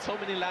 With so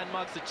many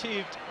landmarks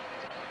achieved,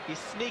 he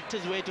sneaked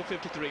his way to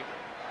 53.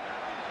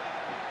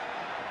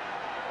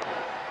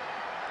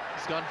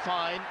 He's gone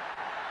fine,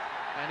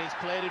 and he's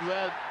played it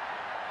well.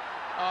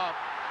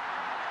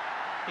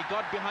 He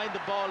got behind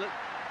the ball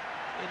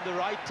in the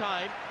right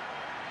time,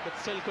 but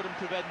still couldn't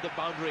prevent the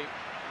boundary.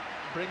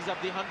 Brings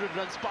up the 100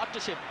 runs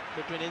partnership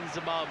between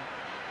Inzamam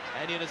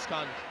and Yunus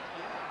Khan.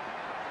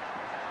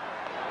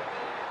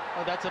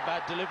 Oh, that's a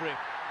bad delivery.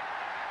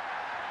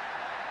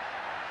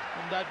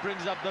 And that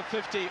brings up the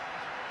 50.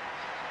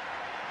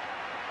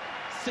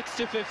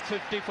 65th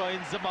 50 for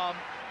Inzamam.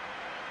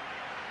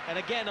 And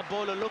again, a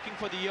bowler looking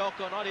for the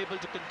Yorker, not able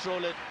to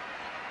control it.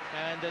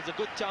 And there's a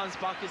good chance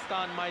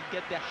Pakistan might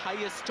get their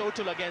highest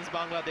total against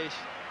Bangladesh.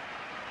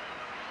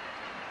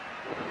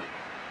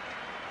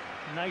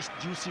 Nice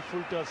juicy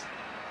full toss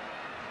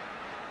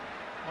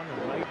on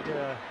the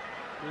right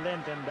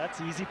length, and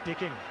that's easy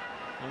picking.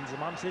 And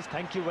Inzamam says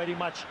thank you very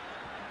much.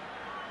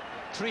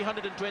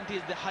 320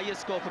 is the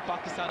highest score for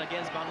Pakistan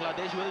against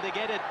Bangladesh. Will they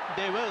get it?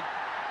 They will.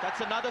 That's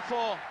another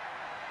 4.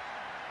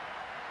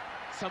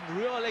 Some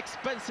real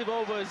expensive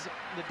overs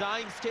in the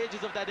dying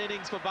stages of that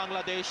innings for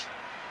Bangladesh.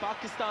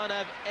 Pakistan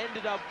have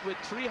ended up with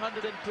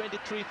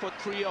 323 for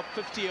 3 of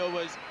 50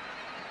 overs.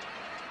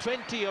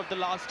 20 of the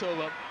last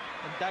over.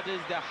 And that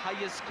is their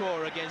highest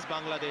score against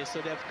Bangladesh.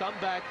 So they've come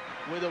back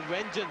with a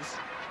vengeance.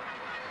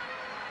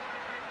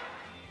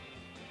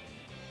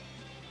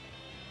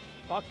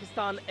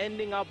 Pakistan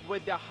ending up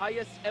with their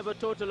highest ever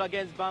total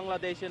against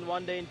Bangladesh in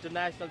one-day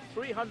international,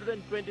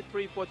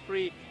 323 for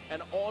 3,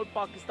 and all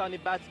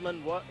Pakistani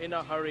batsmen were in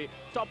a hurry.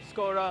 Top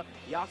scorer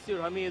Yasir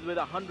Hameed with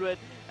 100,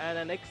 and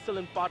an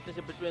excellent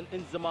partnership between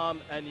Inzamam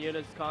and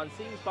Yunus Khan,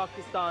 seeing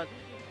Pakistan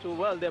to,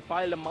 well, they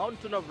piled a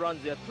mountain of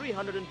runs there,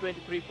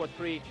 323 for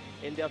 3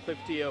 in their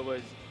 50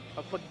 overs.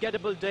 A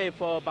forgettable day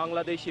for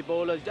Bangladeshi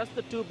bowlers. Just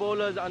the 2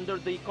 bowlers under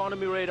the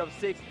economy rate of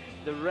 6.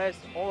 The rest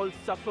all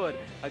suffered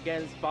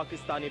against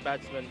Pakistani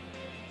batsmen.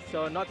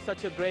 So not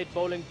such a great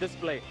bowling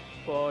display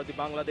for the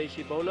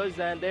Bangladeshi bowlers.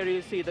 And there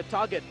you see the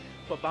target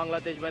for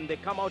Bangladesh when they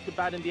come out to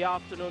bat in the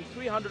afternoon.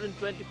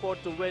 324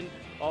 to win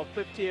of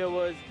 50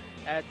 overs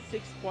at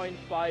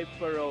 6.5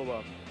 per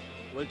over.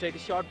 We'll take a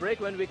short break.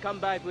 When we come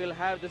back, we'll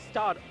have the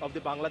start of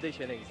the Bangladesh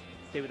innings.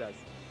 Stay with us.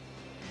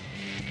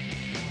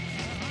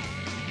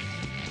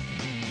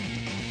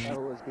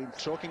 Who has been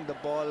stroking the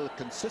ball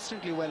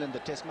consistently well in the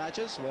test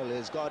matches. Well,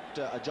 he's got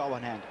a job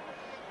on hand.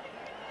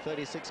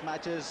 36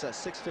 matches,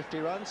 650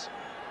 runs.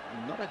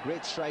 Not a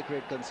great strike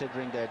rate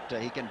considering that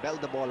he can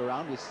belt the ball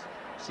around. We've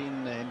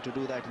seen him to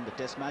do that in the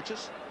test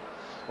matches.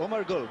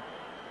 Omar Gul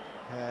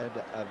had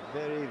a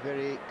very,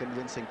 very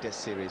convincing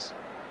test series.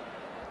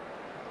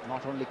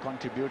 Not only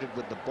contributed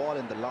with the ball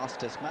in the last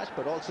test match,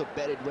 but also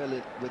buried well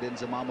with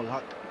Inzamam ul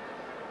Haq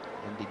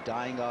in the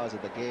dying hours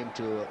of the game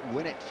to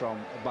win it from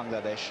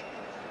Bangladesh.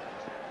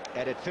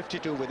 Added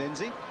 52 with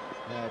Inzi,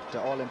 that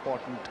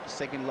all-important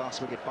second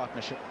last wicket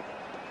partnership.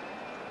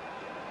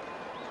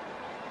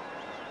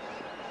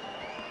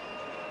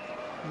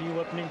 New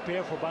opening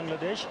pair for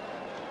Bangladesh.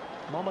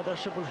 Mohammad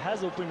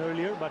has opened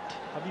earlier, but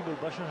Habib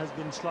al-Bashar has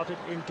been slotted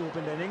in to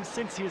open the innings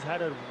since he's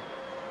had a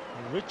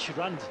rich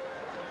run.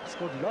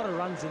 Scored a lot of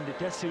runs in the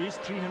test series,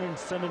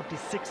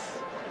 376.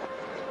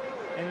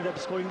 Ended up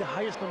scoring the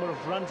highest number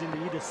of runs in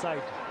the either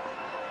side.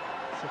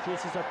 So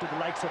faces up to the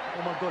likes of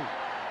Omar Gul.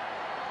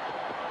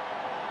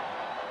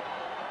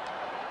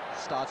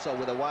 Starts off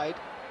with a wide.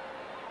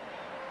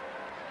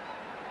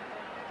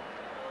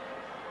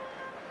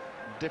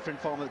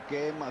 Different form of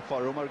game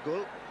for Omar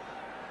Gul.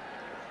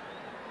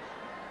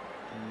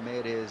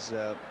 Made his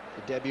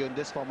debut in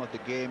this form of the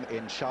game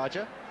in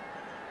Sharjah.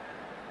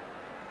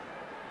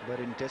 But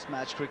in test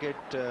match cricket,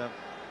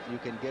 you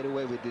can get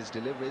away with these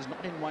deliveries,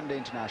 not in one-day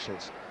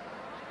internationals.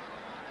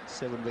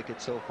 7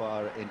 wickets so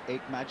far in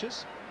 8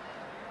 matches.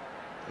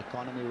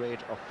 Economy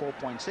rate of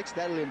 4.6.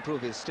 That'll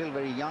improve. He's still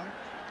very young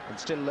and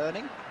still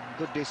learning.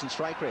 Good, decent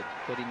strike rate,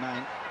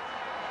 39.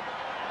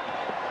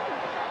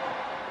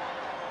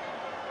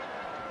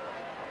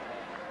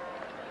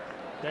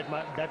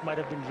 That might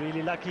have been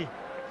really lucky.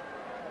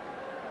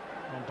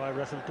 Umpire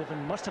Russell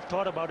Tiffin must have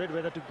thought about it,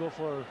 whether to go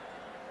for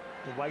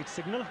the white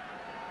signal.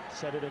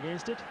 Set it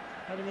against it.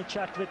 Having a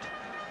chat with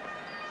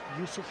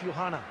Yusuf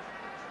Yohana.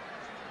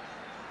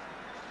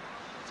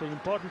 So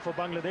important for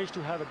Bangladesh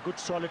to have a good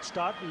solid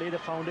start, lay the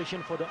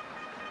foundation for the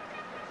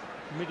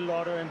middle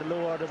order and the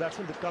low order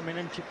batsmen to come in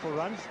and chip for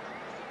runs.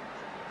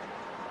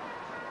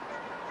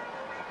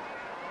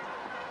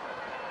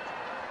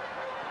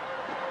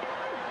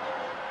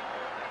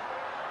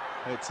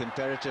 It's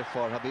imperative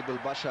for Habib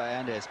al-Bashar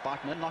and his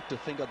partner not to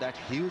think of that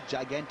huge,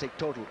 gigantic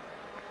total.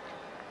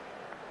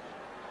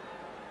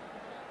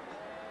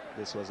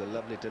 This was a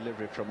lovely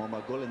delivery from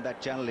Omar Gul in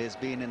that channel. He's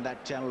been in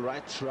that channel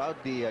right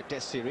throughout the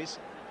test series.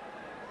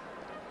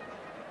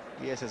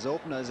 Yes, as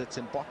openers, it's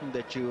important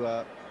that you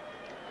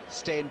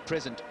stay in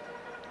present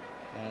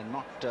and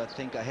not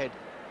think ahead.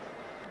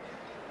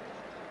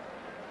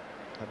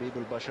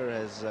 Habibul Bashar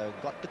has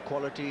got the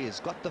quality, he's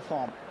got the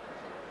form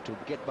to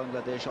get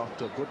Bangladesh off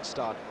to a good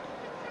start.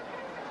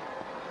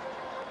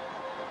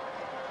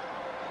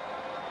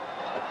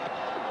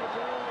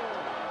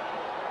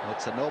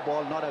 It's a no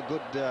ball, not a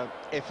good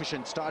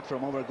efficient start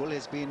from Omar Gul.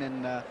 He's been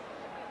an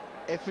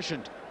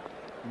efficient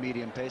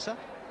medium pacer.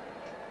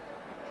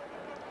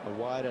 A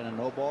wide and a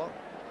no ball.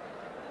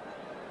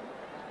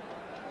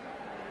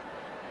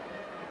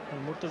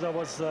 And Murtaza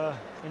was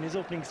in his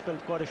opening spell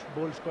quite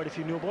a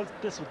few new balls.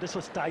 This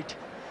was tight,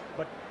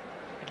 but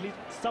at least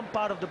some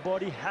part of the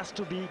body has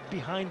to be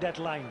behind that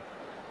line.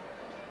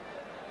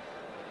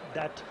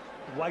 That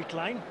white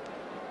line.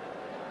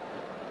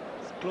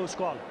 It's a close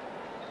call.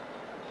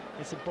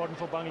 It's important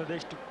for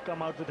Bangladesh to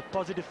come out with a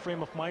positive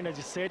frame of mind. As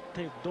you said,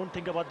 don't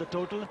think about the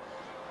total.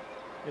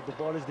 If the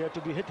ball is there to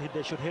be hit,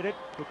 they should hit it.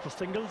 Look for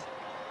singles.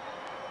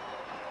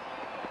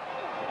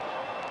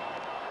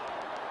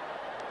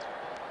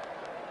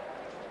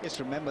 Yes,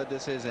 remember,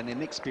 this is an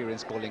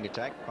inexperienced bowling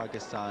attack.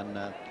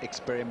 Pakistan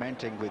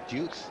experimenting with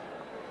youth.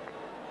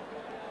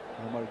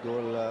 Omar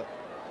Gul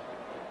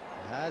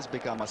has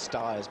become a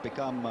star, has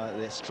become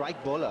the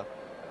strike bowler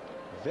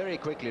very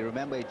quickly.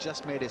 Remember, he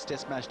just made his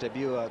test match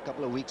debut a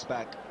couple of weeks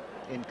back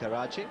in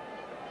Karachi.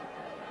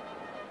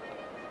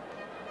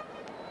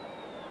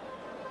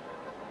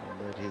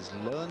 But he's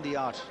learned the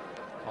art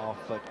of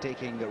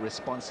taking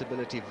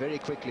responsibility very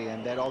quickly,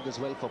 and that augurs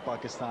well for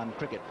Pakistan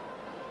cricket.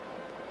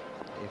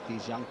 If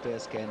these young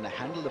players can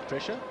handle the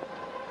pressure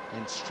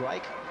and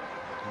strike,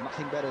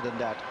 nothing better than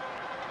that.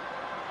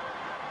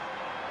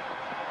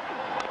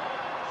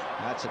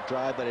 That's a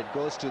drive, but it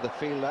goes to the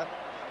fielder,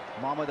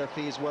 Mohammad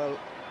Hafeez. Well,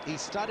 he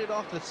started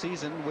off the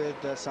season with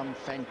some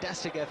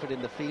fantastic effort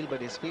in the field,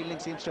 but his fielding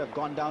seems to have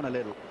gone down a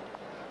little.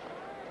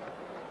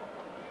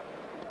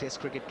 Test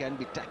cricket can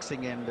be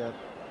taxing and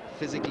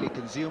physically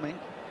consuming,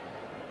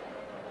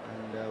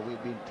 and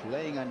we've been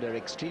playing under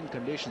extreme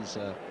conditions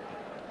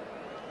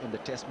in the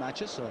test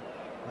matches, so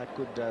that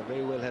could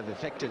very well have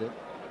affected him.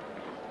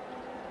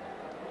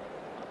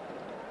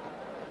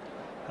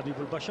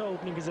 Habibul Bashar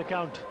opening his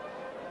account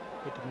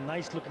with a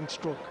nice looking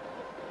stroke.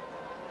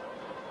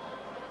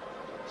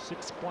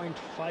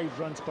 6.5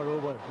 runs per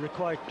over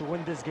required to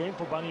win this game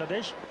for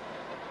Bangladesh.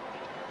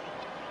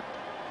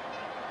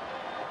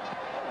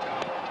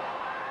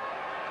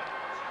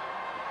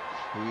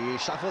 He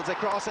shuffles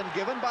across and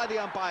given by the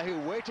umpire,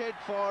 who waited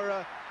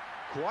for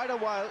quite a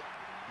while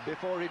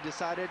before he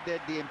decided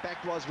that the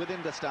impact was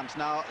within the stumps.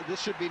 Now,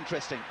 this should be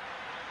interesting.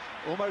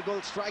 Omar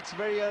Gul strikes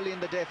very early in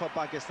the day for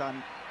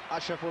Pakistan.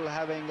 Ashraful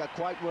having a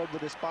quiet word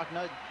with his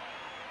partner,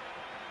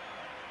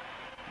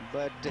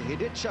 but he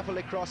did shuffle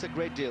across a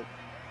great deal.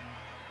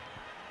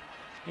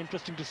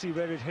 Interesting to see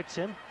where it hits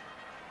him.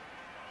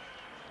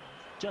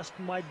 Just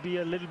might be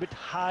a little bit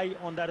high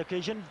on that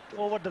occasion.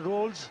 Over the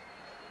rolls,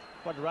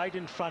 but right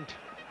in front.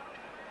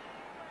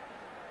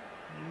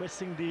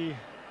 Missing the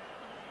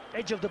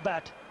edge of the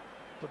bat,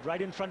 but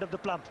right in front of the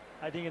plump.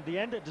 I think in the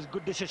end it is a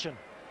good decision.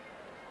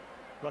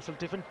 Russell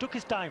Tiffin took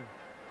his time.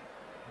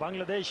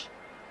 Bangladesh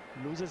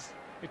loses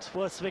its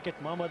first wicket.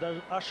 Mohammad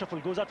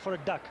Ashraful goes out for a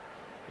duck.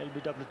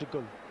 LBW to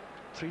goal.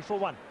 3 for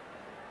 1.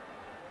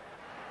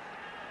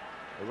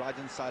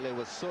 Rajin Saleh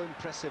was so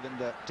impressive in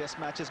the test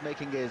matches,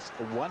 making his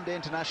one-day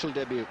international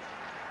debut,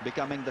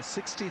 becoming the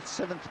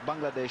 67th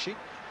Bangladeshi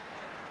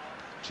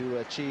to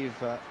achieve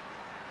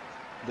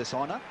this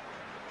honor.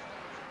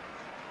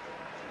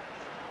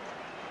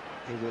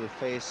 He will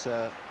face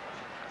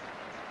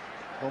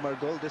Omar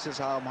Gul. This is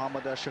how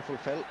Mohammad Ashraful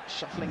fell,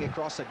 shuffling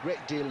across a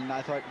great deal, and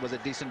I thought it was a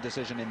decent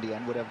decision in the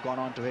end. Would have gone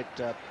on to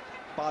hit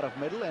part of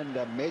middle and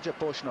a major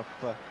portion of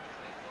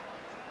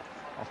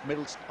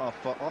middle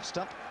off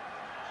stump.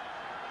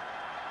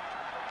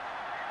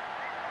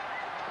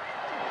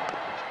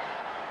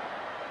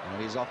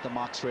 And he's off the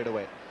mark straight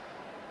away.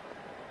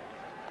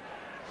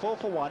 4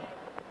 for 1.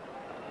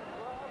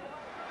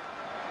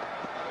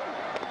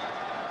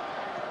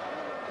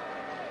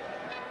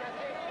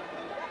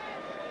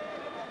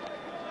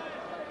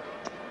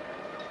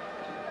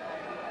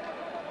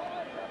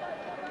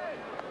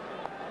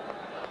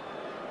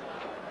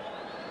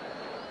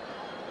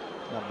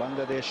 Now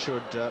Bangladesh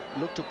should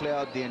look to play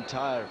out the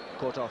entire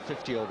quota of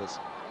 50 overs.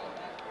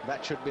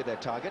 That should be their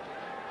target.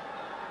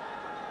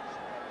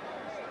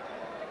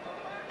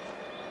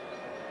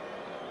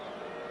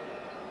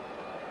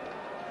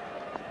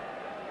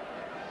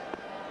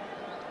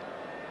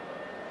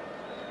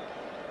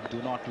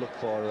 Do not look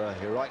for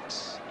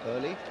heroics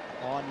early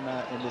on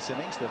in this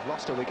innings. They've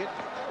lost a wicket.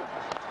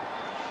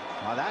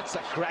 Now that's a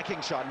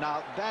cracking shot.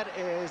 Now that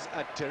is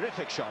a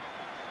terrific shot.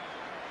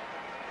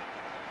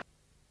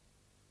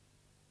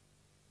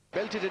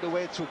 Belted it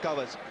away through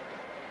covers.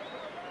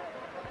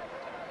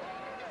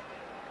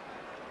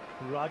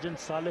 Rajin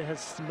Saleh has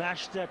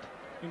smashed that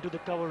into the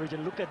cover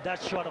region. Look at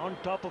that shot on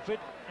top of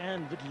it,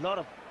 and with a lot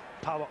of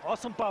power,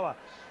 awesome power.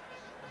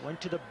 Went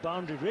to the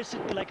boundary, raced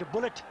it like a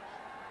bullet.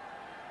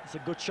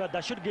 It's a good shot.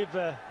 That should give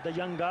the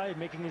young guy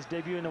making his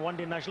debut in a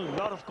one-day national a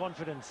lot of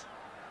confidence.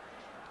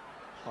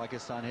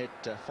 Pakistan hit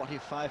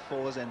 45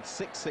 fours and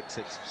 6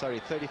 sixes.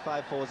 Sorry,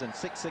 35 fours and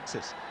 6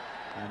 sixes.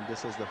 And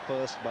this is the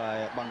first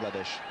by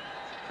Bangladesh.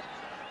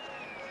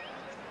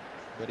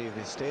 But if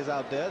he stays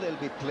out there, there'll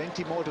be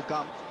plenty more to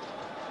come.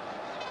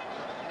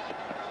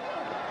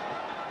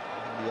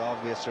 And the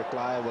obvious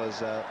reply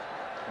was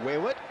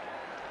wayward.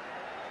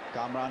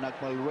 Kamran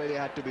Akmal really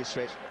had to be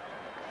straight.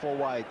 4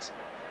 wides.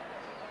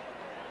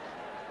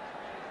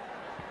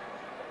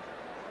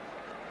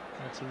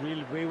 That's a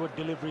real wayward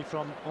delivery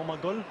from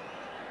Mohammad.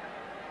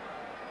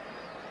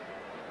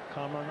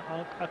 Kamran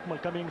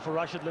Akmal coming in for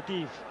Rashid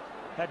Latif.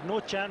 Had no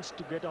chance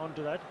to get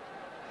onto that.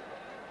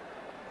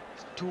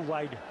 It's too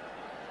wide.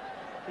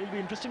 It'll be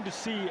interesting to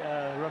see,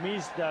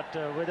 Ramiz, that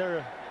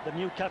whether the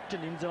new captain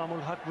Inzamam ul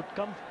Haq would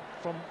come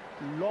from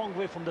long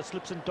way from the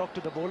slips and talk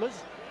to the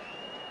bowlers,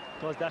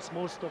 because that's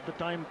most of the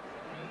time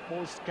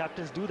most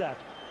captains do that.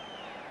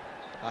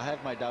 I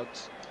have my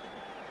doubts.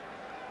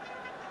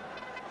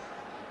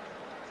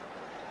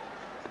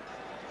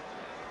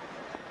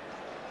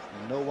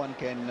 No one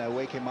can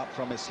wake him up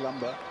from his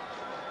slumber.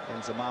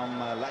 And Zamam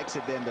likes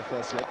it there in the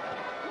first leg.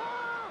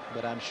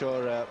 But I'm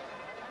sure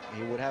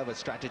he would have a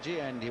strategy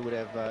and he would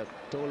have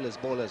told his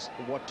bowlers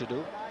what to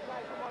do.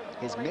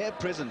 His mere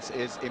presence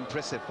is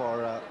impressive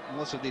for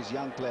most of these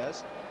young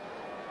players.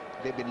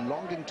 They've been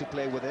longing to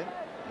play with him.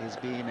 He's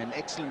been an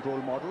excellent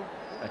role model,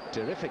 a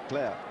terrific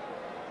player.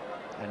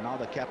 And now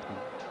the captain.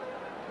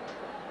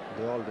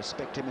 They all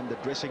respect him in the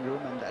dressing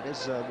room, and that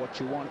is what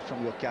you want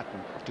from your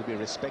captain, to be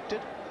respected.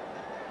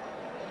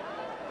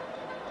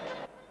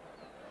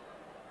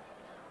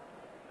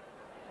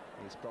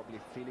 He's probably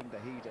feeling the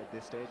heat at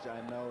this stage.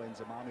 I know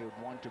Inzamam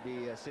would want to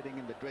be sitting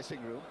in the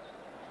dressing room.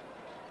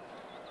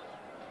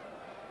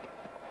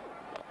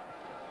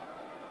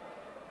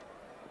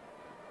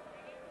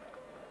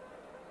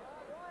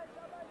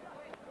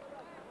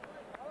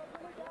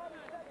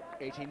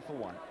 $18 for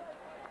 1.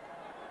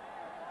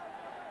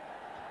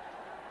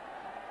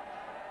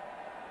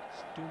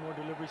 2 more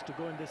deliveries to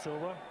go in this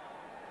over.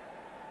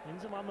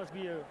 Inzamam must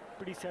be a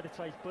pretty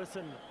satisfied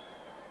person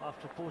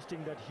after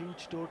posting that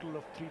huge total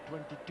of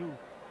 322.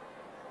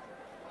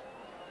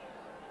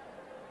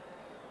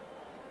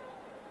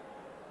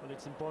 Well,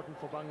 it's important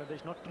for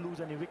Bangladesh not to lose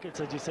any wickets,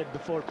 as you said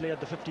before, play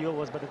at the 50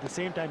 overs, but at the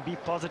same time be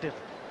positive.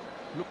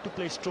 Look to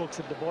play strokes.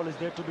 If the ball is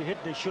there to be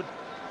hit, they should.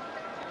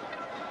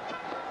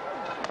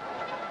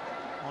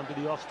 Onto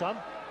the off stump.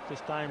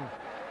 This time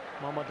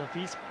Mohammad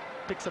Hafeez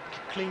picks up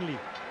cleanly.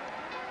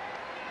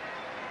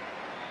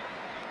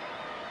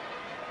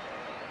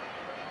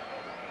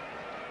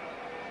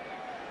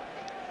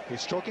 He's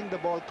stroking the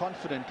ball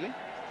confidently,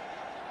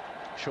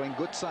 showing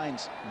good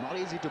signs. Not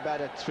easy to bat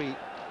at 3,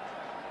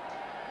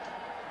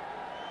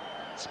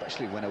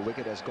 especially when a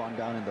wicket has gone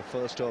down in the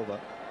first over.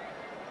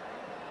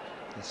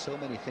 There's so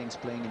many things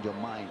playing in your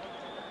mind.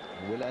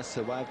 Will I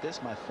survive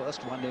this? My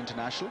first one-day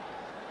international.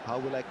 How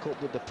will I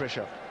cope with the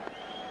pressure?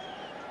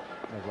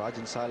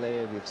 Rajin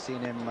Saleh, we've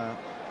seen him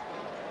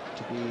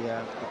to be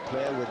a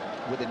player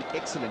with an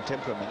excellent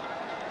temperament.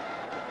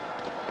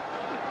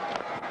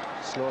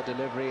 Slow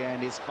delivery,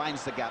 and he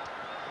finds the gap.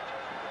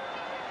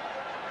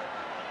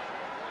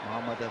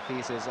 Mohammad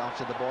Hafeez is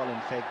after the ball. In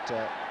fact,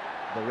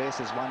 the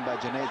race is won by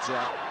Junaid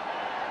Zia.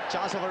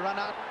 Chance of a run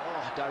out.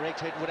 Oh,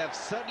 direct hit would have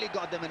certainly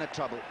got them in a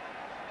trouble.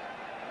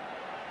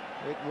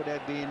 It would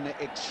have been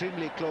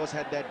extremely close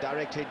had that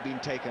direct hit been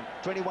taken.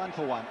 21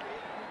 for 1.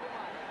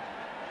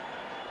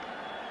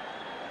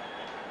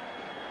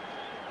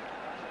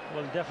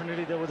 Well,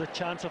 definitely there was a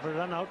chance of a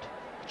run out.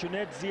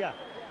 Junaid Zia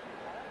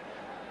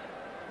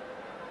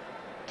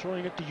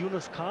throwing it to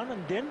Yunus Khan,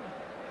 and then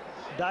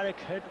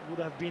direct hit would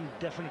have been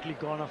definitely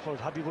gone off for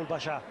Habibul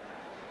Basha.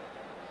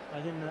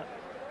 I think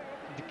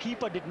the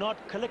keeper did not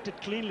collect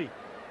it cleanly,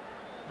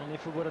 and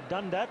if he would have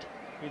done that,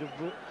 it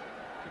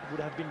would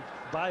have been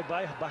by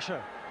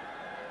Basha.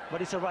 But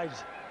he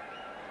survives.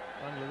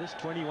 Bangladesh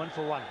 21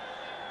 for 1.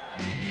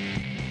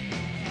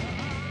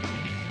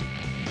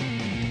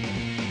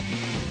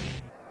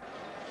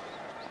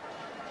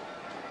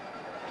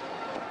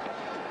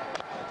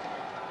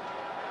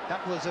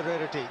 That was a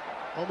rarity.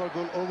 Omar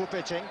Gul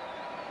over-pitching.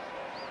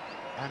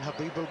 And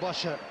Habibul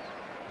Basha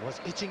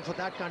was itching for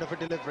that kind of a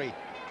delivery.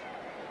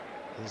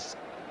 He's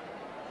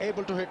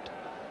able to hit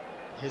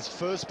his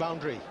first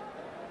boundary.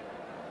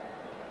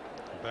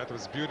 That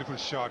was a beautiful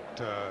shot,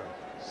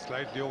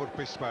 slightly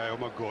over-pitched by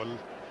Omar Gul.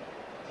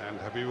 And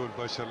Habibul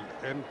Basha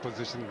in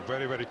position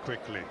very, very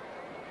quickly.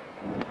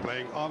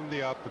 Playing on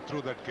the up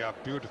through that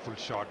gap. Beautiful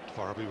shot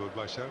for Habibul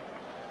Basha.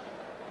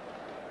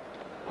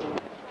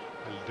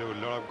 Will do a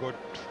lot of good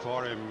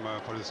for him,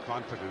 for his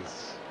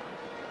confidence.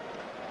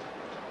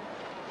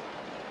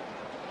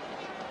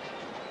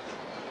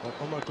 But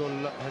Omar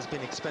Gul has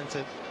been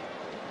expensive.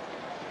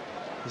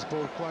 He's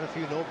bowled quite a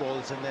few no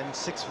balls and then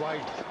 6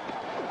 wide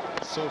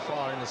so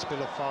far in a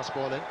spell of fast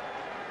bowling.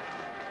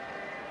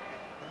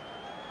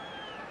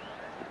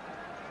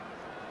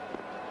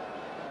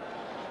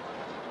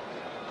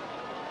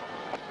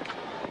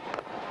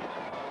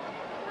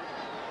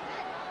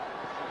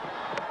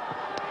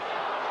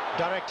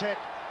 Direct hit,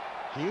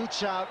 huge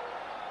shout,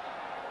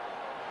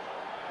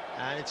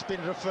 and it's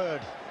been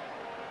referred.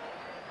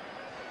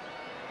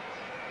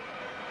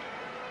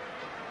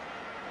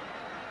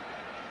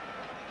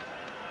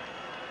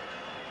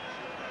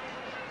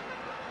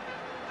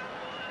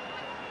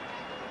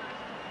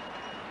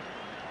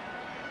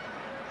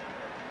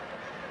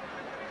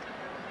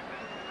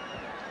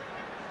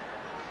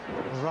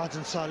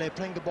 Rajin Saleh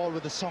playing the ball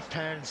with the soft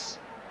hands,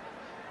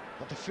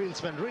 but the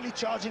fieldsman really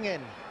charging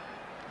in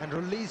and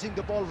releasing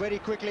the ball very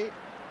quickly.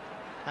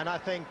 And I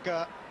think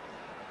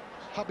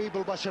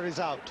Habibul Bashar is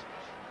out.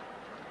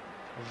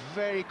 A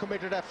very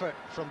committed effort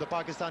from the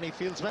Pakistani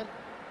fieldsman.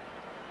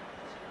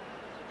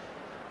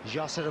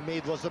 Yasir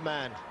Hameed was the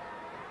man.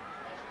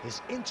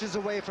 He's inches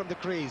away from the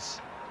crease,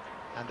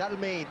 and that'll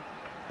mean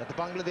that the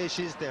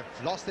Bangladeshis, they've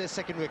lost their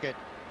second wicket.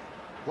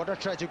 What a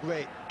tragic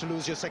way to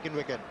lose your second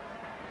wicket,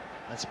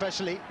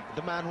 especially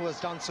the man who has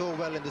done so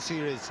well in the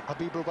series,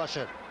 Habibul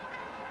Bashar.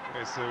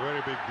 It's a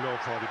very big blow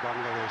for the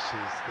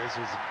Bangladeshis. This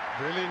was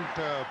a brilliant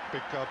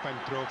pick up and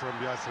throw from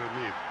Yasir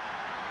Hameed.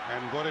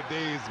 And what a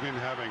day he's been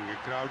having. The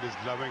crowd is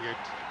loving it.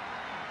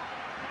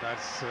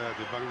 That's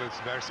the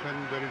Bangladesh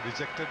batsman very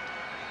dejected.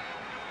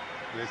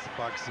 There's the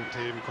Pakistan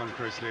team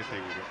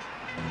congratulating.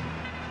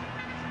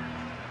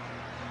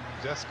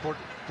 Just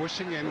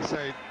pushing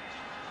inside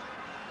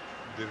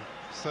the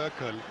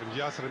circle, and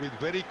Yasir Hameed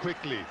very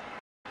quickly.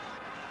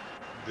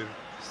 The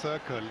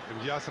circle,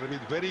 and Yasir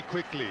Hameed very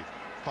quickly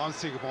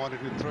pouncing upon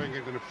it and throwing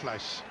it in a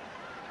flash.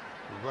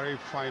 Very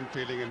fine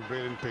feeling and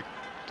brilliant pick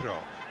throw.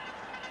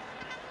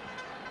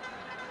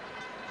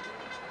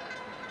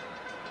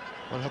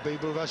 Well,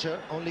 Habibul Bashar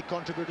only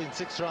contributing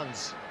 6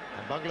 runs,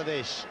 and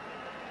Bangladesh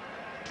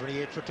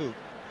 28 for 2.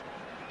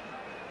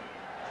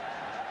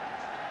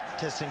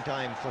 Testing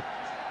time for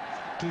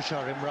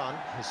Tushar Imran,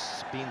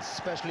 who's been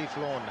specially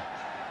flown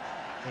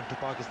into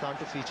Pakistan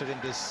to feature in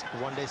this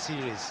one-day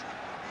series.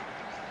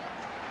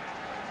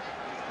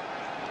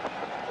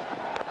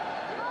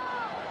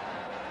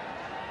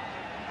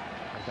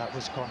 And that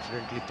was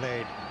confidently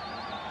played.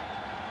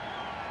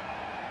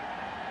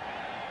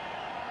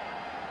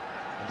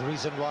 And the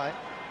reason why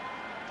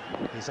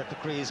he's at the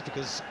crease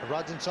because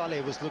Rajin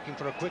Saleh was looking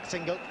for a quick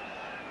single,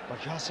 but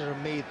Yasir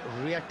Hameed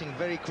reacting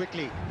very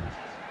quickly,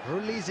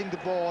 releasing the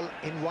ball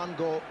in one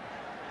go,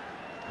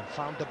 and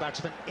found the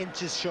batsman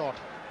inches short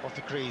of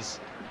the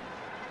crease.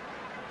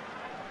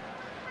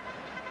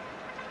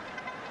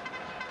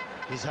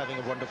 He's having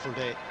a wonderful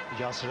day,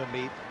 Yasir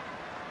Hameed.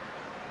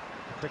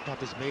 He picked up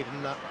his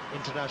maiden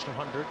international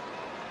 100.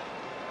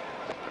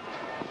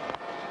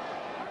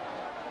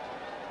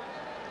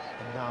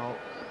 And now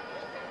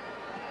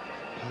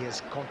he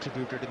has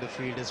contributed in the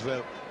field as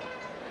well,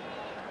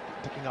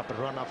 picking up a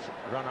run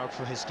out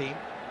for his team.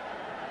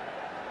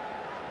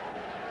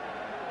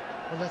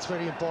 Well, that's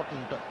very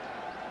important.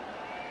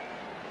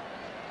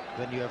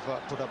 When you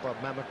have put up a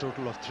mammoth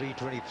total of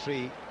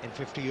 323 in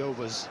 50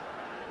 overs,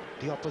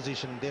 the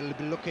opposition, they'll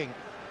be looking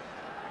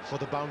for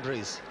the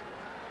boundaries.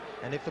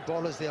 And if the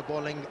bowlers, they are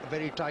bowling a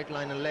very tight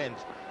line and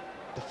length,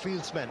 the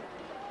fieldsmen,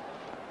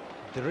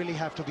 they really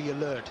have to be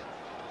alert,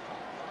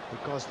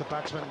 because the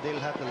batsmen, they'll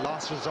have the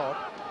last resort.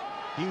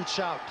 Huge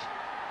shout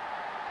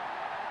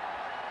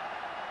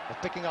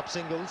of picking up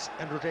singles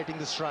and rotating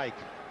the strike.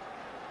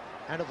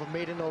 And of a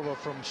maiden over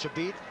from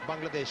Shabir,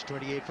 Bangladesh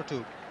 28 for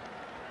 2.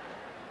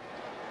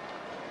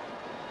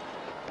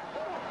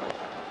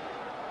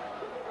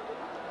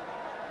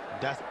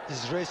 That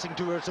is racing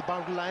towards the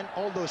boundary line,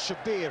 although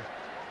Shabir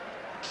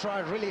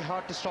tried really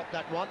hard to stop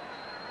that one.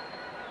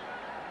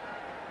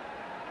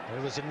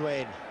 It was in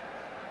vain.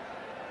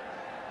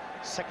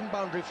 Second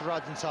boundary for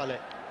Rajin Saleh.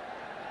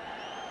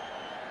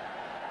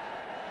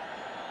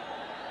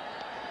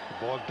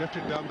 The ball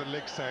drifted down the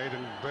leg side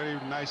and very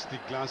nicely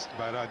glanced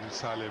by Rajin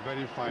Saleh,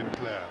 very fine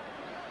player.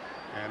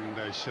 And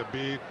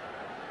Shabir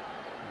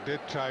did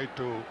try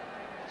to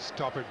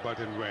stop it, but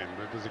in vain.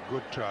 But it was a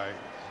good try.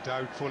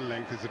 Dived full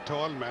length. He's a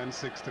tall man,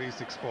 6'3",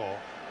 6'4".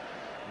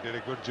 Did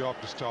a good job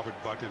to stop it,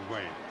 but in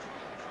vain.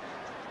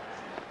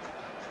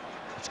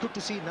 It's good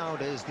to see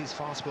nowadays these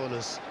fast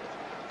bowlers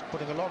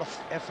putting a lot of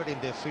effort in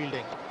their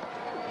fielding.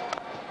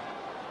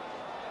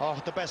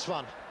 Oh, the best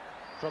one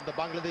from the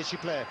Bangladeshi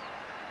player.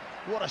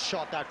 What a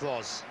shot that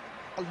was.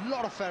 A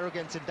lot of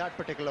arrogance in that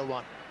particular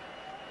one.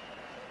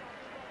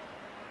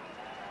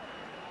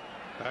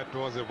 That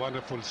was a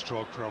wonderful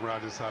stroke from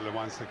Rajin Saleh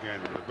once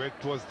again. The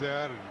width was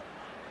there,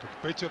 to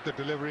pitch up the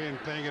delivery and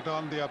playing it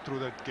on the up through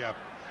that gap.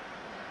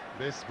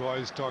 This boy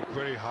is talked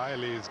very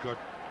highly. He's got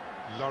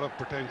a lot of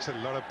potential,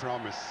 a lot of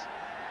promise.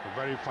 A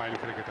very fine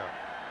cricketer.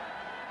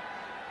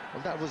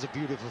 Well, that was a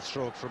beautiful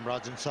stroke from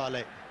Rajin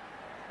Saleh.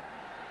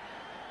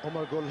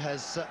 Omar Gul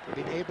has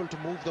been able to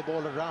move the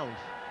ball around.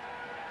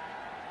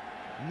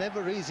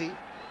 Never easy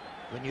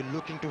when you're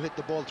looking to hit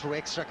the ball through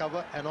extra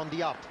cover and on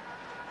the up.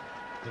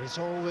 There is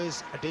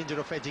always a danger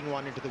of edging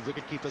one into the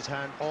wicketkeeper's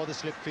hand or the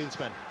slip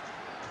fieldsman.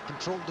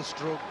 Controlled the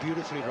stroke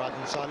beautifully,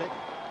 Rajin Saleh.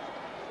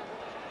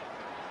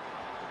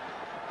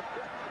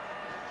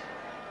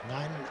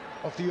 9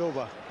 of the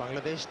over.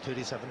 Bangladesh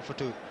 37 for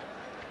 2.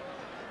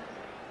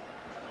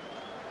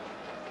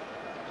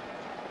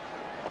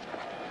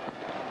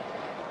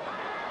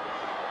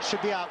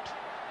 should be out.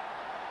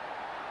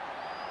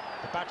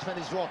 The batsman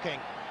is walking.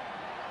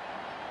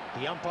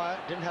 The umpire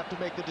didn't have to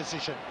make the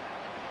decision.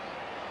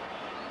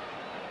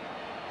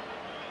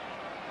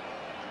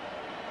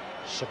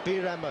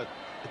 Shabir Ahmed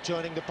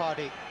joining the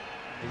party.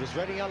 He was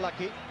very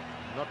unlucky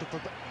not to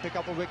pick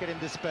up a wicket in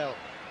this spell.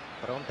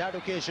 But on that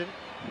occasion,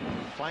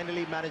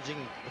 finally managing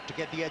to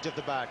get the edge of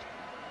the bat.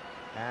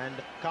 And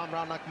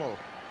Kamran Akmal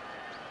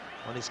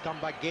on his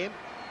comeback game,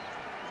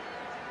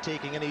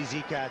 taking an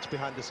easy catch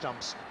behind the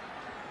stumps.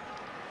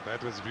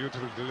 That was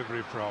beautiful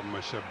delivery from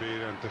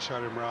Shabir, and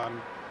Tushar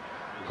Imran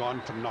gone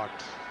for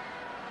naught.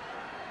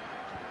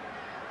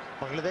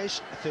 Bangladesh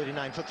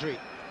 39 for 3.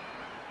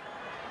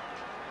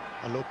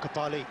 Alok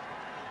Kapali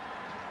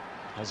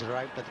has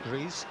arrived at the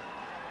crease.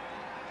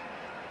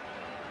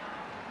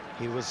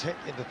 He was hit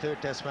in the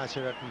third test match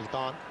here at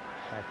Multan,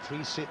 had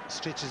 3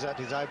 stitches at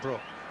his eyebrow.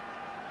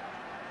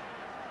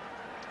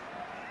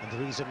 And the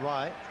reason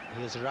why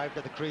he has arrived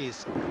at the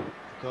crease,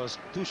 because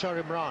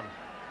Tushar Imran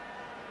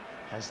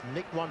has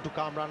nicked one to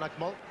Kamran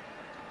Akmal.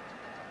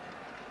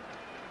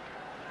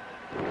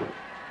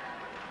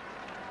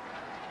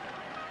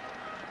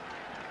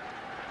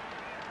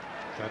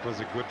 That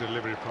was a good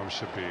delivery from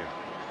Shabir.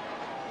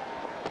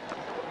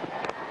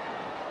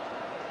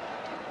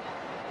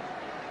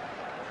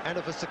 End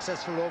of a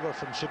successful over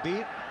from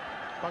Shabir.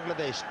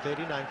 Bangladesh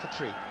 39 for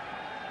 3.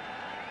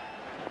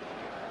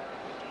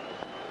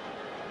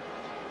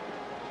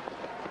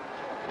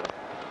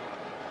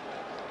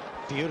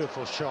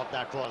 Beautiful shot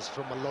that was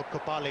from Alok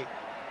Kapali.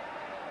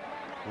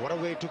 What a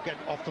way to get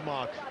off the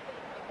mark.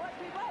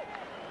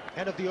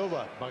 End of the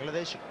over.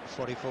 Bangladesh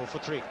 44 for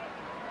 3.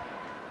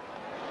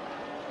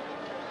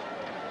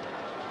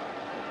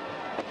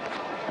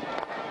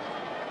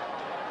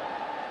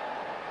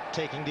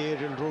 Taking the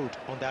aerial route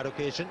on that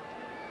occasion,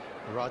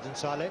 Rajin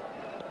Saleh.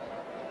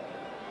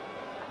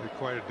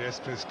 Quite a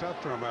desperate stuff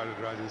from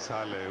Rajin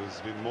Saleh, who's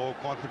been more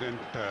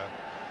confident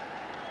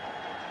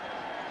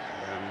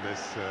in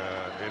this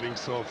inning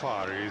so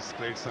far. He's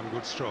played some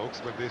good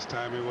strokes, but this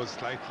time he was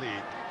slightly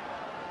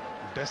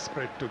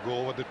desperate to go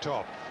over the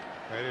top.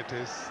 There it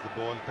is, the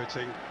ball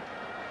pitching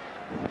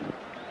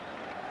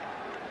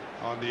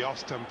on the off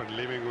stump and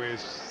leaving away.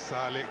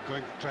 Saleh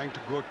trying to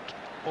go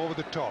over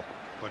the top,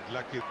 but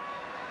lucky.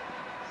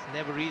 It's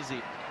never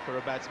easy for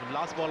a batsman.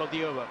 Last ball of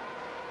the over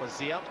for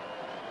Zia.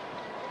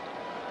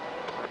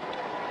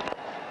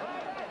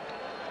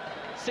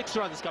 6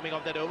 runs coming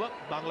off that over.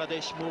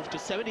 Bangladesh moved to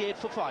 78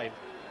 for 5.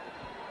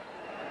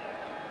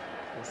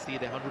 We'll see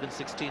the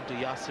 116 to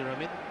Yasir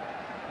Hameed.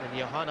 And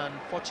Yohana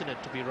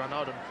unfortunate to be run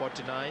out on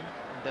 49.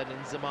 And then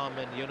Inzamam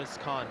and Yunus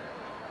Khan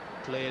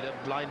played a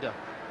blinder,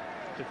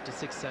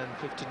 56 and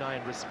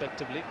 59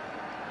 respectively.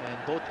 And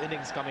both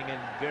innings coming in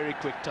very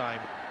quick time.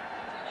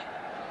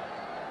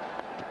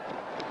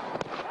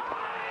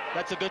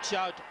 That's a good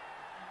shout.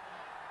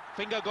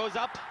 Finger goes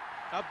up.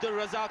 Abdul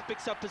Razzaq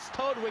picks up his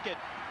 3rd wicket.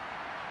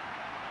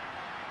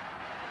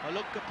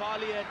 Alok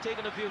Kapali had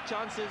taken a few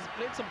chances,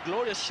 played some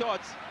glorious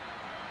shots,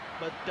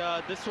 but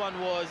this one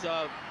was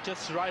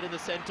just right in the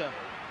center.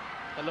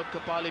 Alok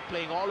Kapali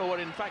playing all over,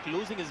 in fact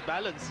losing his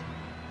balance.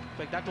 In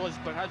fact, that was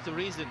perhaps the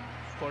reason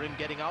for him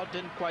getting out.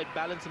 Didn't quite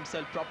balance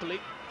himself properly,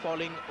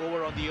 falling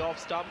over on the off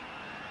stump.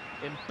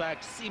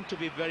 Impact seemed to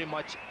be very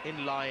much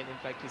in line. In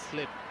fact, he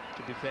slipped,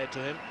 to be fair to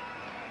him,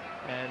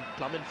 and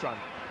plumb in front.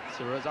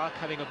 So Razzaq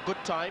having a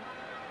good time.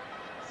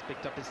 He's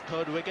picked up his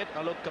 3rd wicket.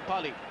 Alok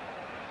Kapali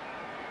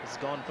is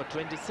gone for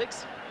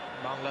 26.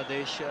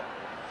 Bangladesh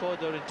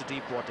further into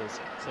deep waters,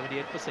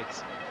 78 for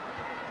 6.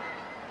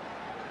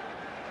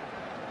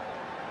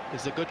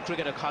 This is a good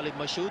cricketer, Khalid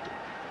Mashood,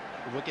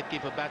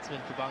 wicket-keeper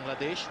batsman for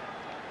Bangladesh.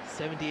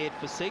 78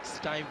 for 6.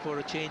 Time for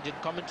a change in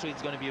commentary.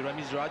 It's going to be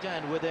Ramiz Raja,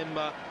 and with him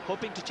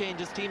hoping to change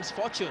his team's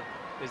fortune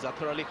is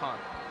Athar Ali Khan.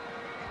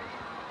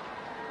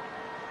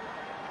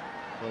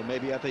 Well,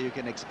 maybe Athar, you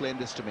can explain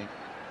this to me.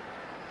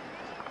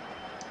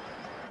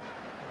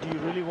 Do you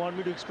really want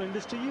me to explain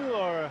this to you,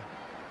 or?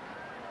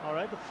 All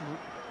right, the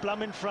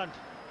plumb in front,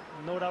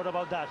 no doubt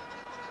about that.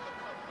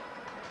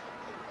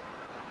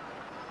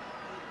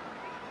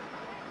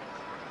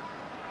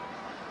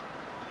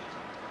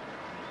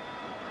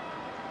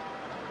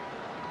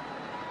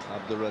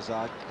 Abdul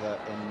Razzaq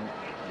in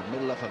the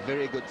middle of a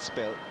very good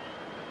spell.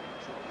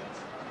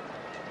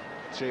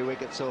 3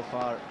 wickets so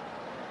far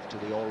to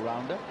the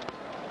all-rounder.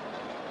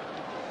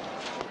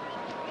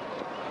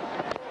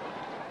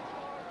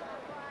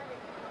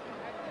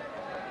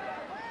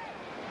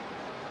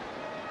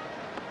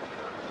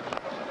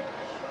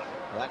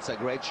 That's a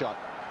great shot.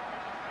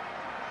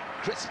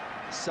 Crisp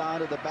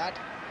sound of the bat.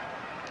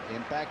 The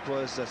impact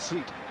was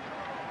sweet.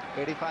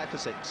 85 for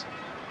 6.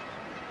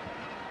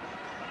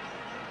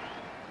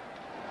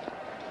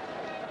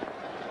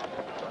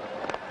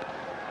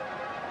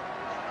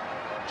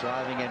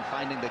 Driving and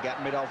finding the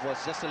gap mid-off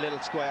was just a little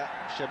square.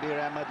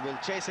 Shabir Ahmed will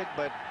chase it,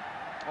 but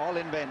all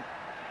in vain.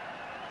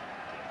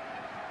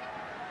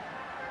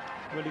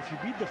 Well, if you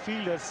beat the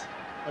fielders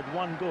at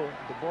one go,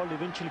 the ball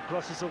eventually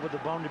crosses over the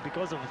boundary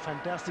because of a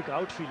fantastic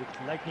outfield. It's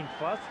lightning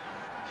fast.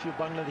 Few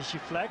Bangladeshi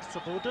flags,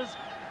 supporters.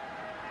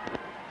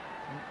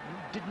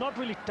 Did not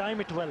really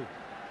time it well,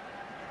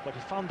 but he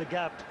found the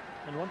gap,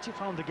 and once you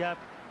found the gap,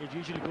 it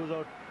usually goes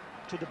out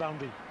to the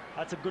boundary.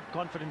 That's a good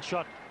confident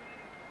shot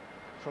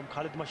from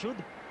Khalid Mashood.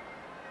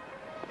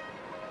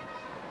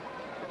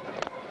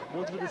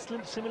 Bowls with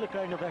a similar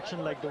kind of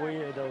action like the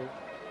way the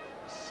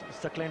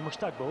Saqlain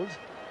Mushtaq bowls,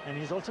 and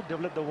he's also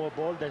developed the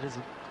ball that is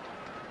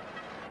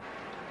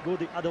go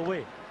the other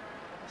way.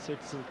 So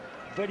it's a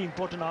very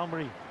important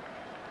armory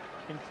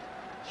in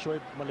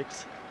Shoaib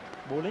Malik's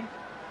bowling.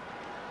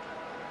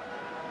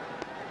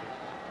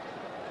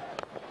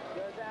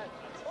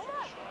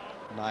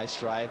 Nice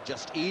drive,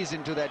 just ease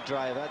into that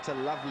drive. That's a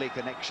lovely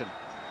connection.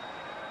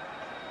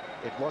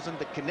 It wasn't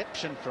the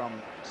connection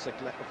from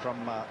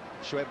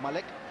Shoaib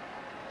Malik.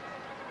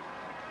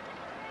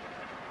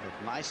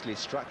 But nicely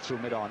struck through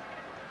mid-on.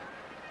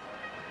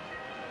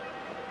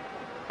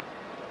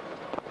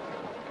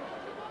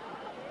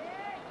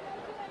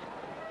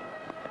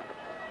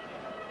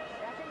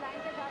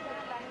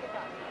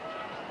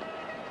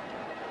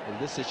 Well,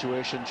 this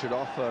situation should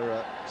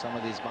offer some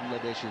of these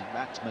Bangladeshi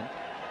batsmen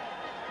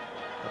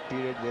a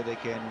period where they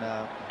can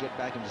get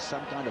back into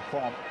some kind of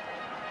form.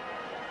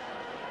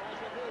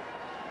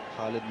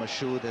 Khalid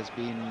Mashood has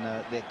been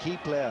their key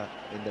player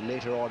in the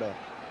later order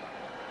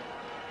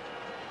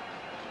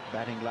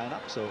batting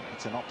lineup, so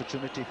it's an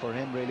opportunity for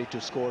him really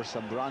to score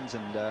some runs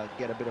and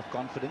get a bit of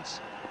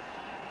confidence.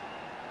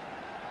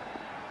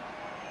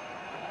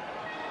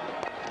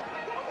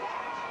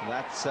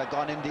 That's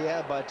gone in the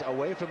air but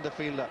away from the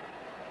fielder.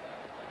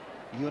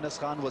 Yunus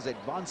Khan was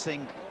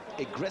advancing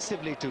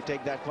aggressively to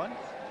take that one.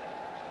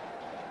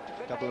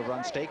 Couple of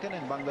runs taken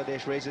and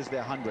Bangladesh raises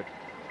their 100.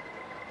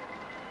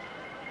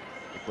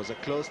 It was a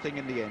close thing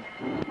in the end.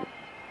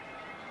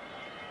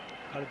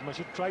 Khalid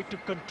Mashood tried to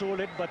control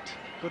it but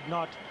could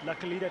not.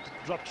 Luckily that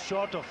dropped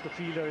short of the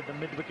fielder in the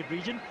mid-wicket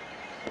region.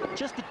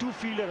 Just the two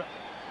fielder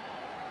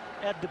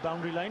at the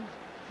boundary line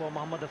for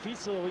Mohammad Hafeez,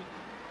 so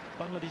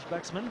Bangladesh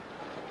batsman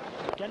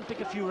can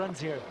pick a few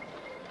runs here.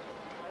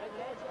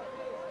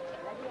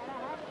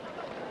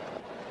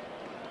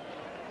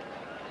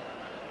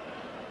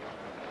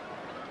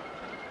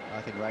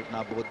 I think right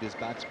now both these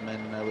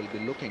batsmen will be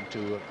looking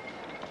to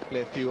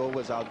play a few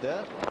overs out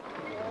there.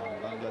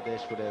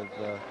 Bangladesh would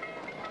have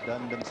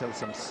done themselves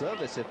some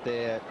service if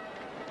they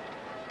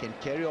can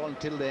carry on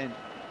till then.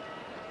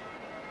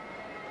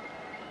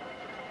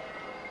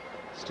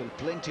 Still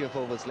plenty of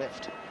overs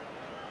left.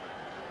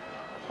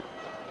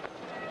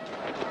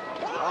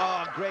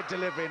 Oh, great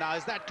delivery now.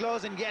 Is that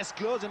close? And yes,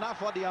 close enough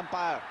for the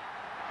umpire.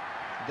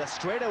 The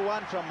straighter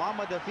one from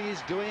Mohammad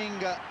Hafeez doing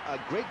a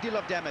great deal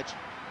of damage.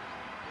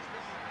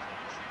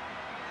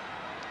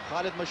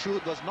 Khalid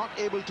Mashood was not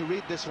able to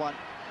read this one.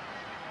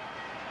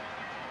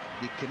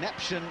 The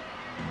connection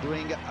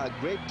doing a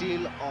great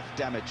deal of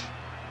damage.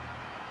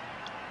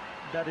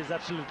 That is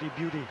absolutely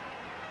beauty.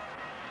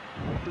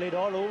 Played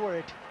all over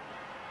it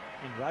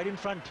and right in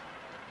front.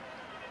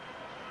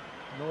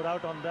 No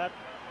doubt on that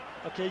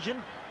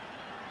occasion.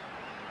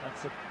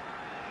 That's a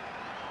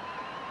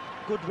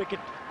good wicket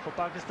for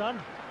Pakistan.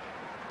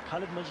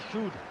 Khalid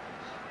Mashood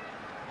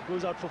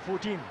goes out for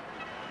 14.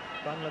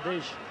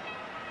 Bangladesh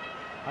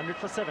 100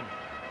 for 7.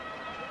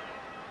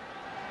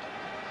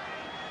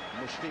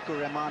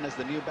 Mushfiqur Rahman is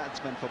the new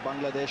batsman for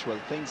Bangladesh. Well,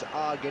 things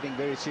are getting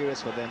very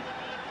serious for them.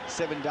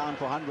 7 down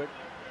for 100.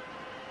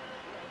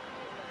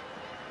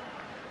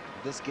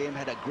 This game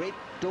had a great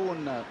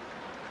tone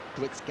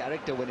to its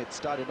character when it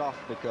started off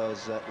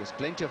because there was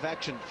plenty of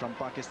action from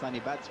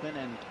Pakistani batsmen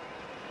and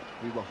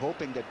we were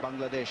hoping that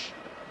Bangladesh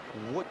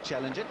would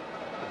challenge it.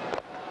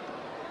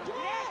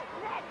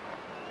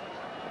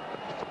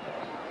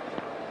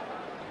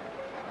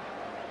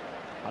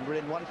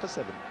 $101 for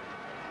 7.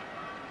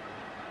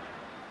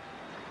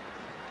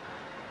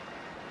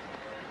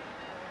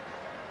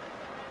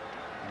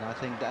 And I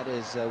think that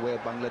is where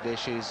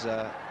Bangladeshis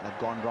have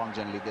gone wrong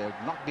generally. They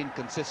have not been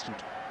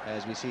consistent,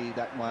 as we see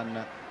that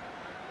one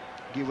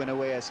given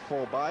away as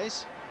 4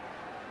 byes.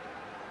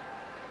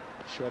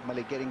 Shoaib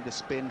Malik getting the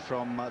spin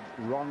from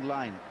wrong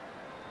line.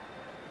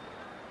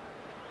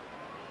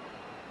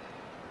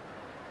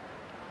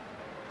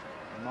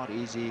 Not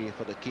easy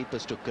for the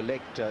keepers to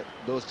collect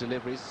those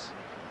deliveries.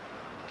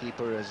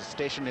 Keeper has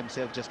stationed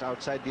himself just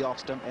outside the off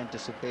stump,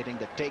 anticipating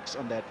the takes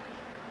on that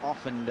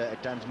off and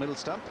at times middle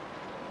stump.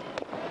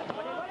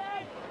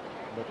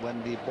 But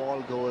when the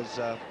ball goes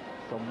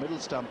from middle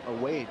stump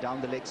away down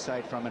the leg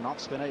side from an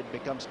off spinner, it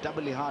becomes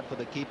doubly hard for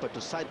the keeper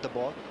to sight the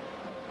ball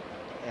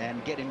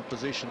and get in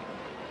position.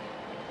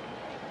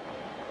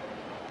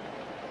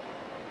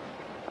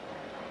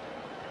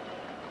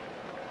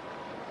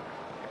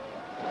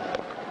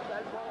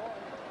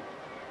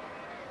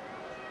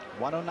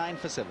 $109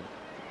 for 7.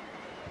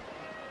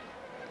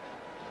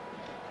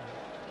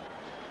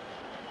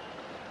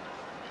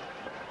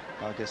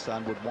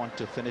 Pakistan would want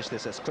to finish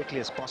this as quickly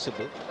as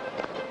possible.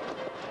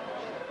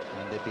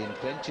 And there have been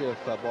plenty of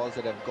balls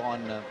that have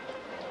gone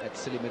at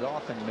silly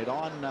mid-off and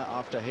mid-on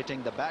after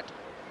hitting the bat.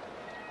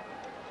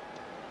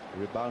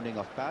 Rebounding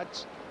of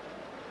pads.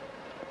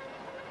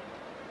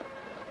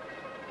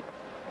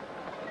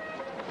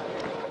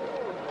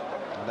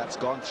 That's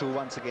gone through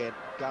once again.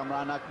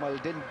 Kamran Akmal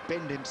didn't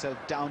bend himself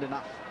down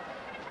enough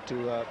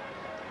to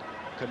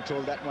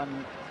control that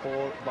one.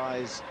 4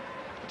 byes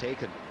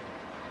taken.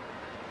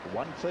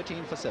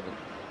 113 for 7.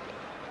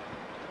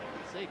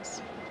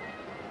 6.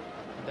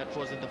 That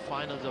was in the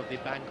finals of the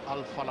Bank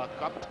Al Falah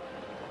Cup.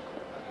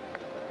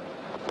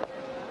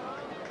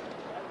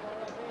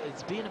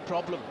 It's been a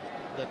problem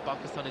that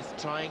Pakistan is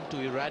trying to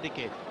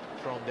eradicate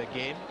from their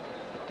game,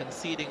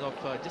 conceding of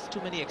just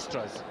too many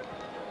extras.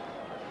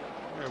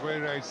 Yeah,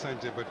 very right,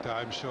 Sanjay, but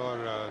I'm sure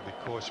the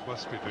coach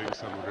must be doing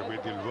some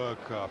remedial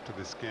work after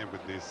this game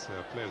with these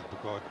players,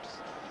 because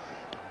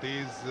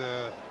these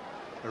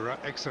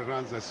extra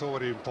runs are so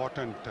very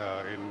important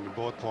in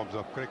both forms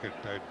of cricket.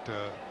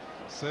 It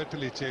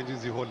certainly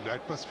changes the whole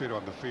atmosphere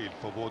on the field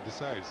for both the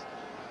sides,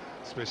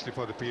 especially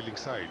for the fielding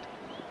side.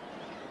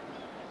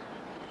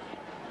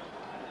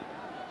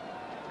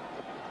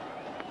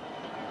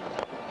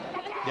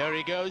 There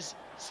he goes,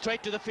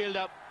 straight to the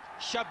fielder.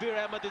 Shabir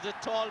Ahmed is a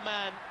tall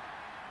man.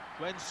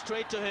 Went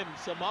straight to him,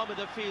 so Mohammad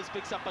Hafeez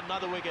picks up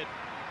another wicket.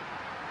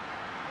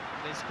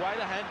 And he's quite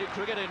a handy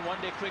cricketer in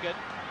one-day cricket.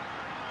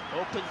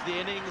 Opens the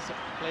innings,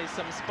 plays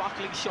some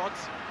sparkling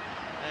shots,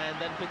 and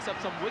then picks up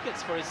some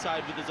wickets for his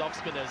side with his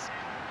off-spinners.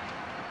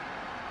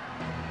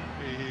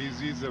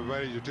 He's a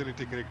very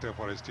utility character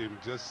for his team,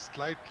 just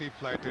slightly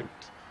flighted,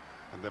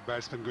 and the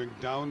batsman going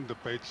down the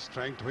pitch,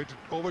 trying to hit it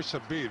over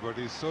Shabir, but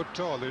he's so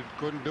tall that he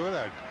couldn't do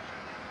that.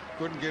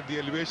 Couldn't get the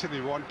elevation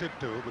he wanted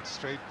to, but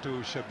straight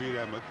to Shabir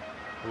Ahmed,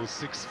 who's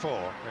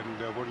 6'4",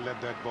 and wouldn't let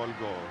that ball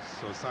go.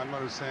 So Sanwar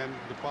Hussain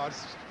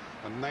departs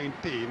on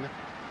 19,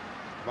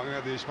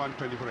 Bangladesh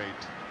 120 for 8.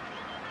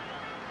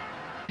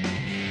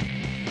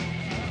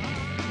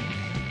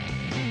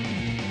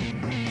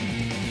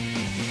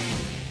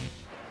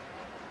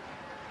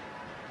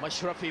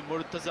 Mashrafi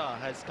Murtaza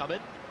has come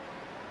in.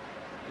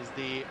 Is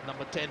the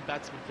number 10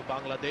 batsman for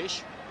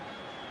Bangladesh.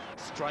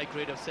 Strike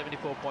rate of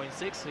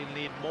 74.6. He'll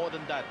need more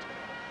than that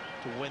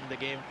to win the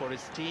game for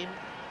his team.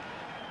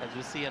 As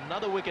we see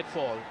another wicket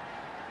fall.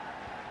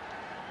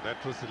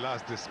 That was the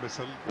last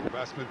dismissal. The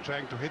batsman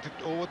trying to hit it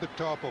over the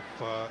top of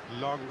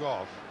long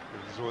off.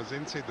 It was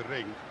inside the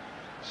ring.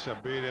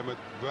 Shabir Ahmed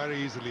very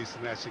easily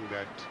snatching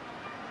that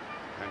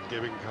and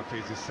giving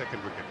Hafeez his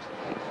second wicket.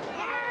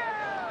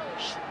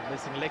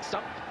 Missing leg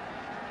stump.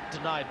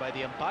 Denied by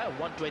the umpire.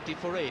 120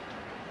 for 8.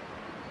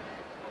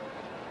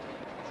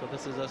 So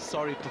this is a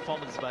sorry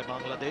performance by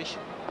Bangladesh.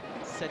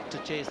 Set to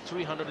chase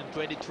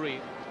 323.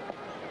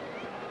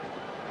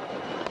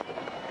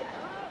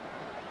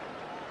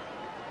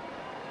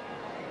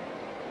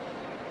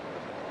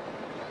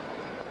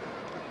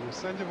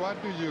 Sanjay, what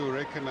do you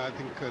reckon? I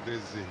think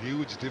there's a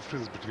huge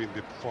difference between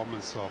the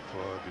performance of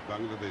the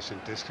Bangladesh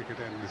Test cricket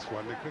and this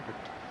one-day cricket.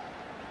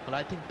 Well,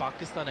 I think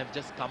Pakistan have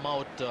just come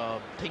out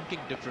thinking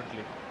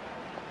differently.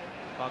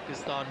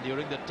 Pakistan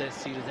during the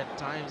Test series at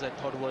times I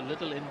thought were a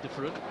little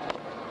indifferent,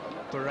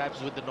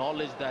 perhaps with the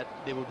knowledge that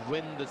they would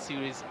win the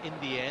series in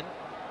the end.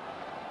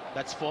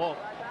 That's 4.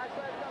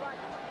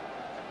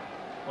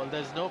 Well,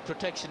 there's no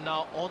protection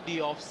now on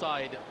the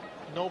offside,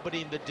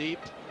 nobody in the deep.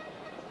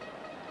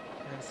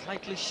 And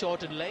slightly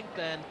short in length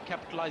and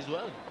capitalized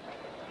well.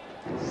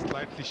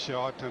 Slightly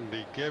short, and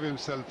he gave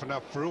himself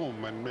enough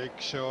room and make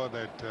sure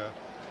that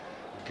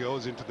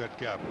goes into that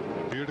gap.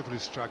 Beautifully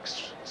struck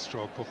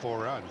stroke for 4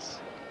 runs.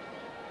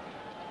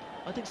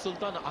 I think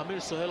Sultan Amir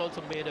Sohail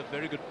also made a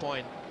very good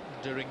point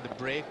during the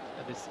break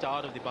at the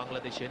start of the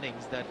Bangladesh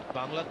innings, that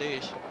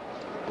Bangladesh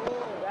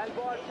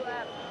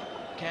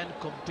can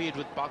compete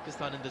with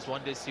Pakistan in this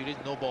one-day series.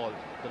 No ball,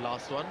 the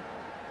last one.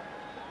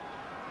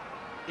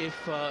 If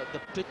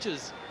the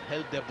pitches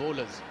help their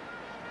bowlers,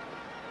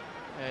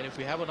 and if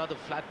we have another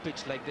flat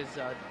pitch like this,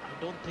 I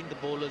don't think the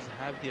bowlers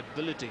have the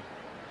ability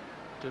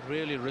to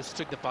really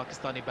restrict the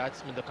Pakistani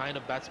batsmen, the kind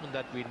of batsmen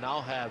that we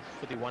now have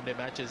for the one-day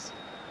matches.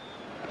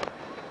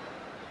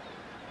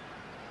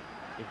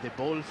 If they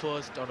bowl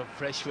first on a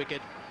fresh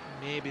wicket,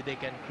 maybe they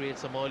can create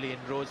some early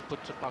inroads, put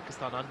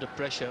Pakistan under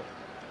pressure.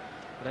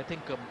 But I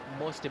think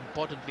most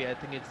importantly, I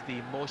think it's the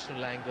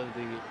emotional angle,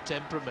 the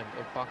temperament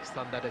of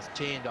Pakistan that has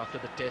changed after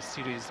the Test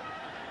series.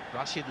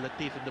 Rashid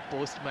Latif in the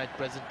post-match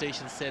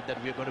presentation said that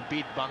we're going to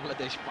beat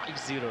Bangladesh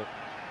 5-0.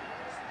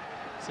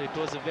 So it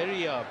was a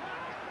very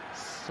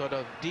sort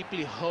of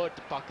deeply hurt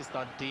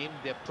Pakistan team.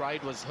 Their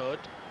pride was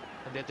hurt,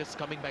 and they're just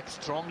coming back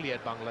strongly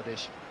at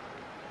Bangladesh.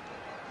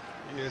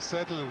 Yes,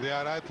 certainly they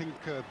are. I think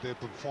they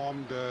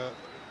performed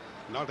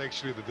not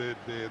actually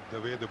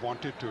the way they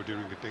wanted to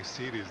during the Test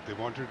series. They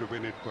wanted to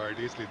win it quite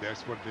easily.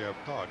 That's what they have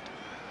thought.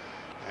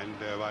 And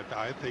but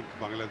I think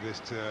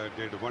Bangladesh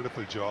did a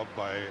wonderful job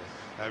by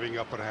having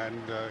upper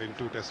hand in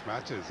 2 Test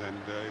matches. And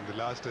in the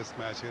last Test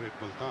match here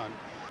at Multan,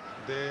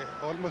 they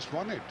almost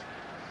won it.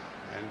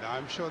 And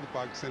I'm sure the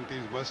Pakistan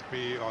teams must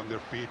be on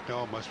their feet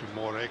now, must be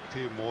more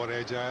active, more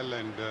agile,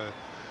 and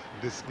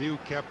this new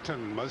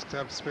captain must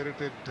have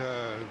spirited,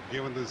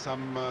 given them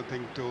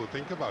something to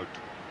think about.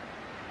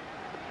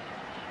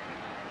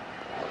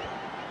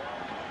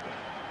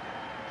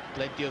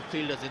 Plenty of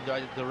fielders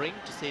in the ring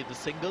to save the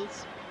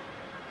singles.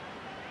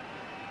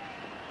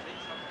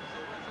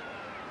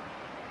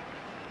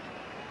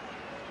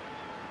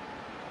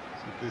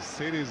 This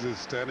series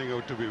is turning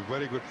out to be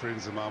very good for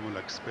Inzamam,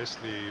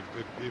 especially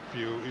if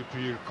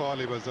you recall,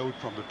 he was out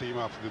from the team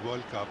after the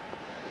World Cup.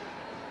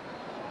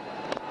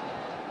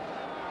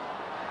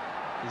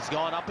 He's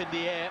gone up in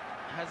the air,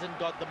 hasn't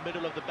got the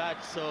middle of the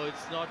bat, so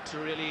it's not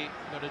really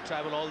going to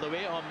travel all the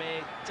way, or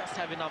may just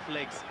have enough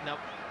legs. Now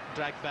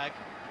drag back.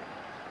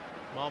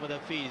 Mohammad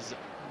Hafeez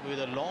with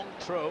a long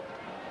throw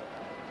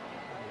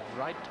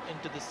right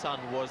into the sun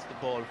was the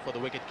ball for the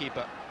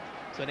wicket-keeper.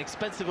 So an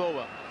expensive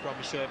over from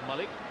Shoaib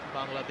Malik.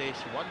 Bangladesh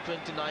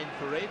 129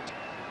 for 8,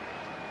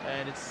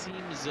 and it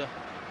seems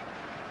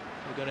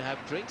we're going to have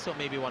drinks or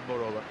maybe one more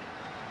over.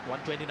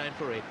 129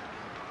 for 8.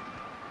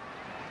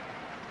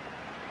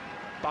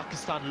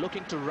 Pakistan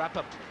looking to wrap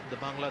up the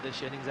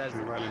Bangladesh innings as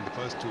well in the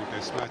first 2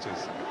 test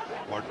matches.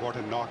 What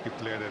a knock he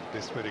played at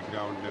this very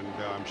ground, and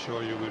I'm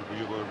sure you will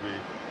be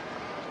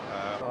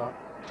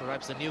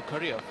perhaps a new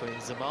career for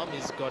Inzamam.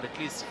 He's got at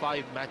least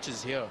 5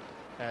 matches here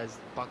as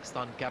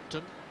Pakistan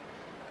captain,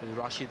 with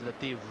Rashid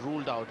Latif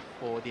ruled out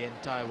for the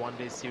entire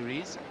one-day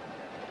series.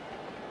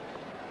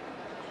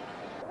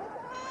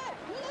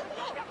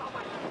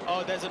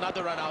 Oh, there's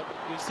another run out.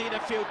 We've seen a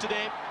few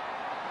today.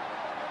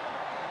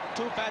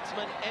 2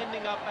 batsmen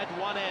ending up at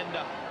one end.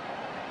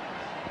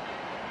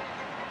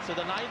 So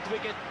the 9th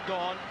wicket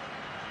gone,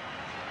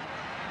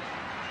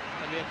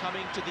 and we are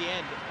coming to the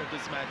end of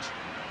this match.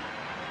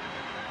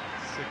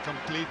 It's a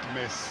complete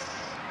mess.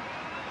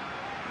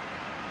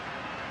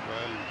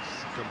 Well,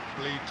 it's a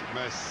complete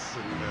mess,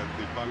 and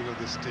the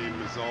Bangladesh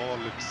team is all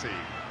at sea.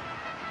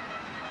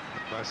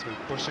 The batsman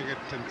pushing it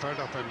in front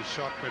of him,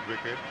 short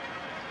mid-wicket.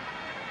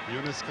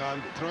 Yunus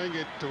Khan throwing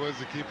it towards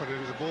the keeper,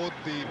 and both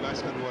the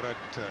batsmen were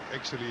at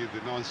actually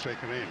the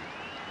non-striker end.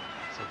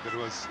 So there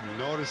was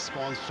no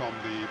response from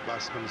the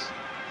batsmen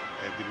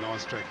at the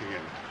non-striking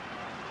end.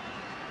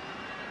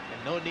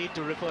 And no need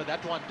to refer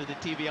that one to the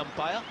TV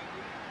umpire.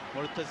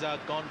 Murtaza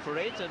gone for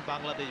 8 and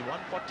Bangladesh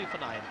 140 for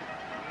 9.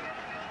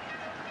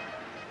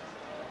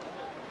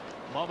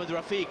 Mohammad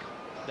Rafiq,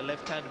 the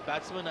left-hand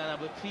batsman, and I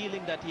have a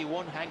feeling that he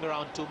won't hang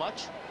around too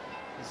much.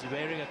 He's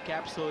wearing a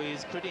cap, so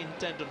he's pretty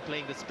intent on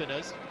playing the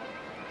spinners.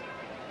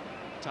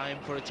 Time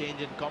for a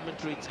change in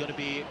commentary. It's going to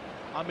be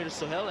Amir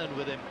Sohail, and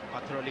with him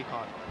Athar Ali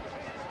Khan.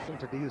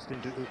 Introduced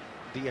into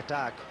the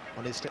attack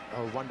on his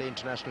one-day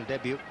international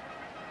debut.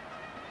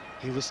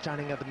 He was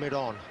standing at the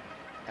mid-on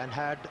and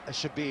had a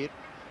Shabir,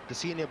 the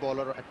senior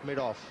bowler, at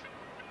mid-off,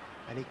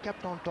 and he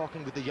kept on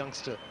talking with the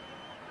youngster,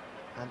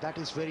 and that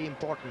is very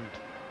important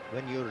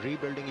when you're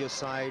rebuilding your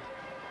side,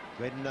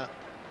 when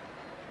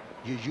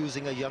you're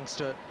using a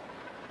youngster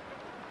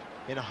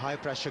in a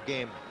high-pressure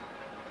game.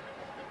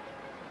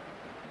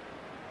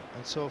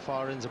 And so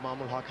far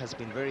Inzamam ul Haq has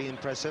been very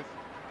impressive.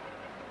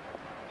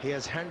 He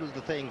has handled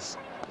the things.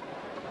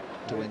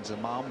 To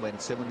Inzamam, when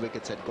 7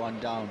 wickets had gone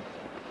down,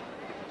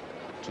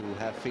 to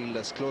have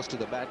fielders close to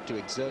the bat to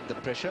exert the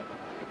pressure.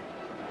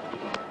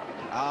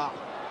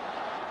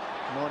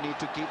 No need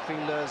to keep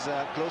fielders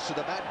close to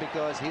the bat,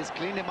 because he's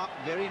cleaned him up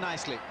very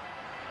nicely.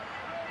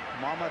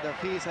 Mohammad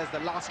Hafeez has the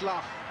last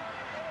laugh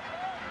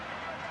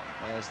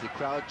as the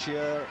crowd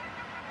cheer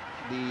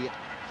the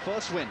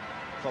first win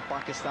for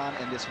Pakistan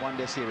in this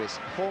one-day series.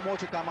 4 more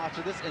to come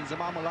after this.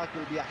 Inzamam ul Haq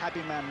will be a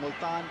happy man.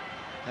 Multan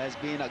has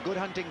been a good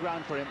hunting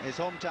ground for him, his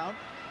hometown.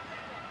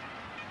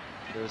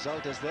 The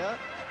result is there.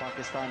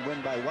 Pakistan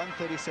win by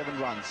 137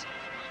 runs.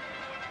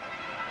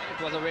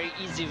 It was a very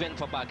easy win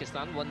for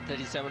Pakistan.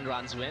 137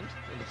 runs win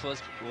in the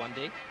first one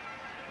day.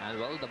 And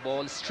well, the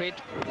ball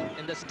straight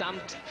in the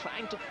stump,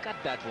 trying to cut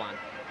that one.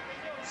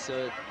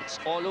 So it's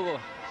all over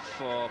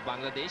for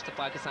Bangladesh. The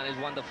Pakistan has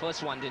won the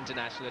first one-day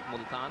international at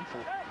Multan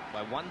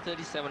by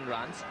 137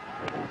 runs.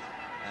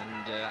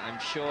 And I'm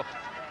sure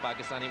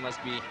Pakistani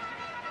must be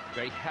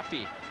very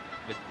happy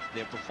with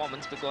their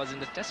performance, because in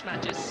the test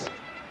matches,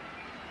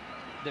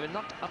 they were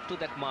not up to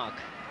that mark.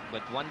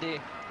 But one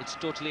day, it's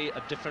totally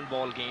a different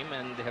ball game,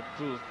 and they have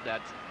proved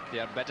that they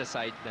are better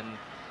side than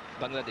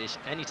Bangladesh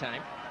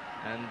anytime,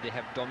 and they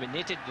have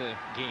dominated the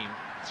game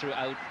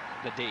throughout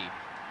the day.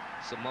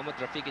 So Mohammad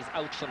Rafiq is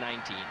out for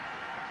 19.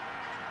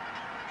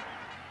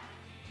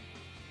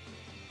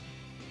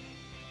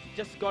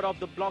 Just got off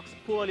the blocks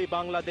poorly,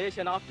 Bangladesh,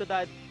 and after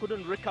that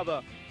couldn't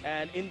recover.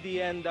 And in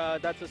the end,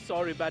 that's a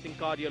sorry batting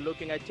card you're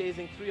looking at.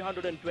 Chasing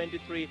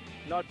 323,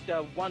 not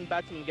one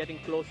batsman getting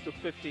close to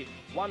 50.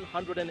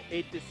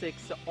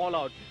 186 all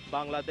out.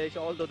 Bangladesh,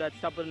 although that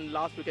stubborn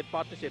last wicket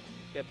partnership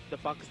kept the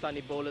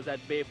Pakistani bowlers at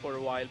bay for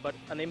a while. But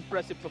an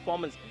impressive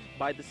performance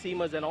by the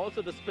seamers and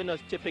also the spinners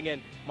chipping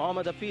in.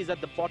 Mohammad Hafeez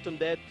at the bottom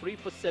there, 3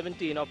 for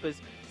 17 of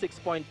his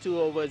 6.2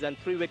 overs, and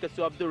 3 wickets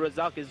to Abdul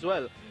Razzaq as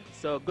well.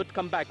 So good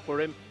comeback for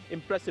him.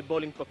 Impressive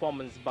bowling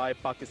performance by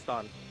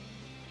Pakistan.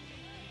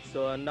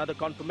 So another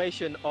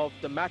confirmation of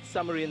the match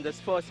summary in this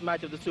first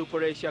match of the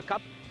Super Asia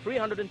Cup.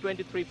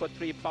 323 for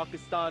 3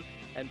 Pakistan,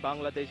 and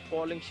Bangladesh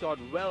falling short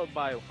well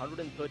by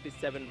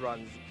 137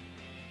 runs.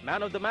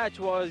 Man of the match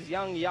was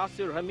young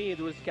Yasir Hameed,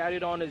 who has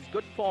carried on his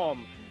good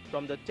form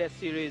from the Test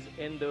series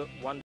in the one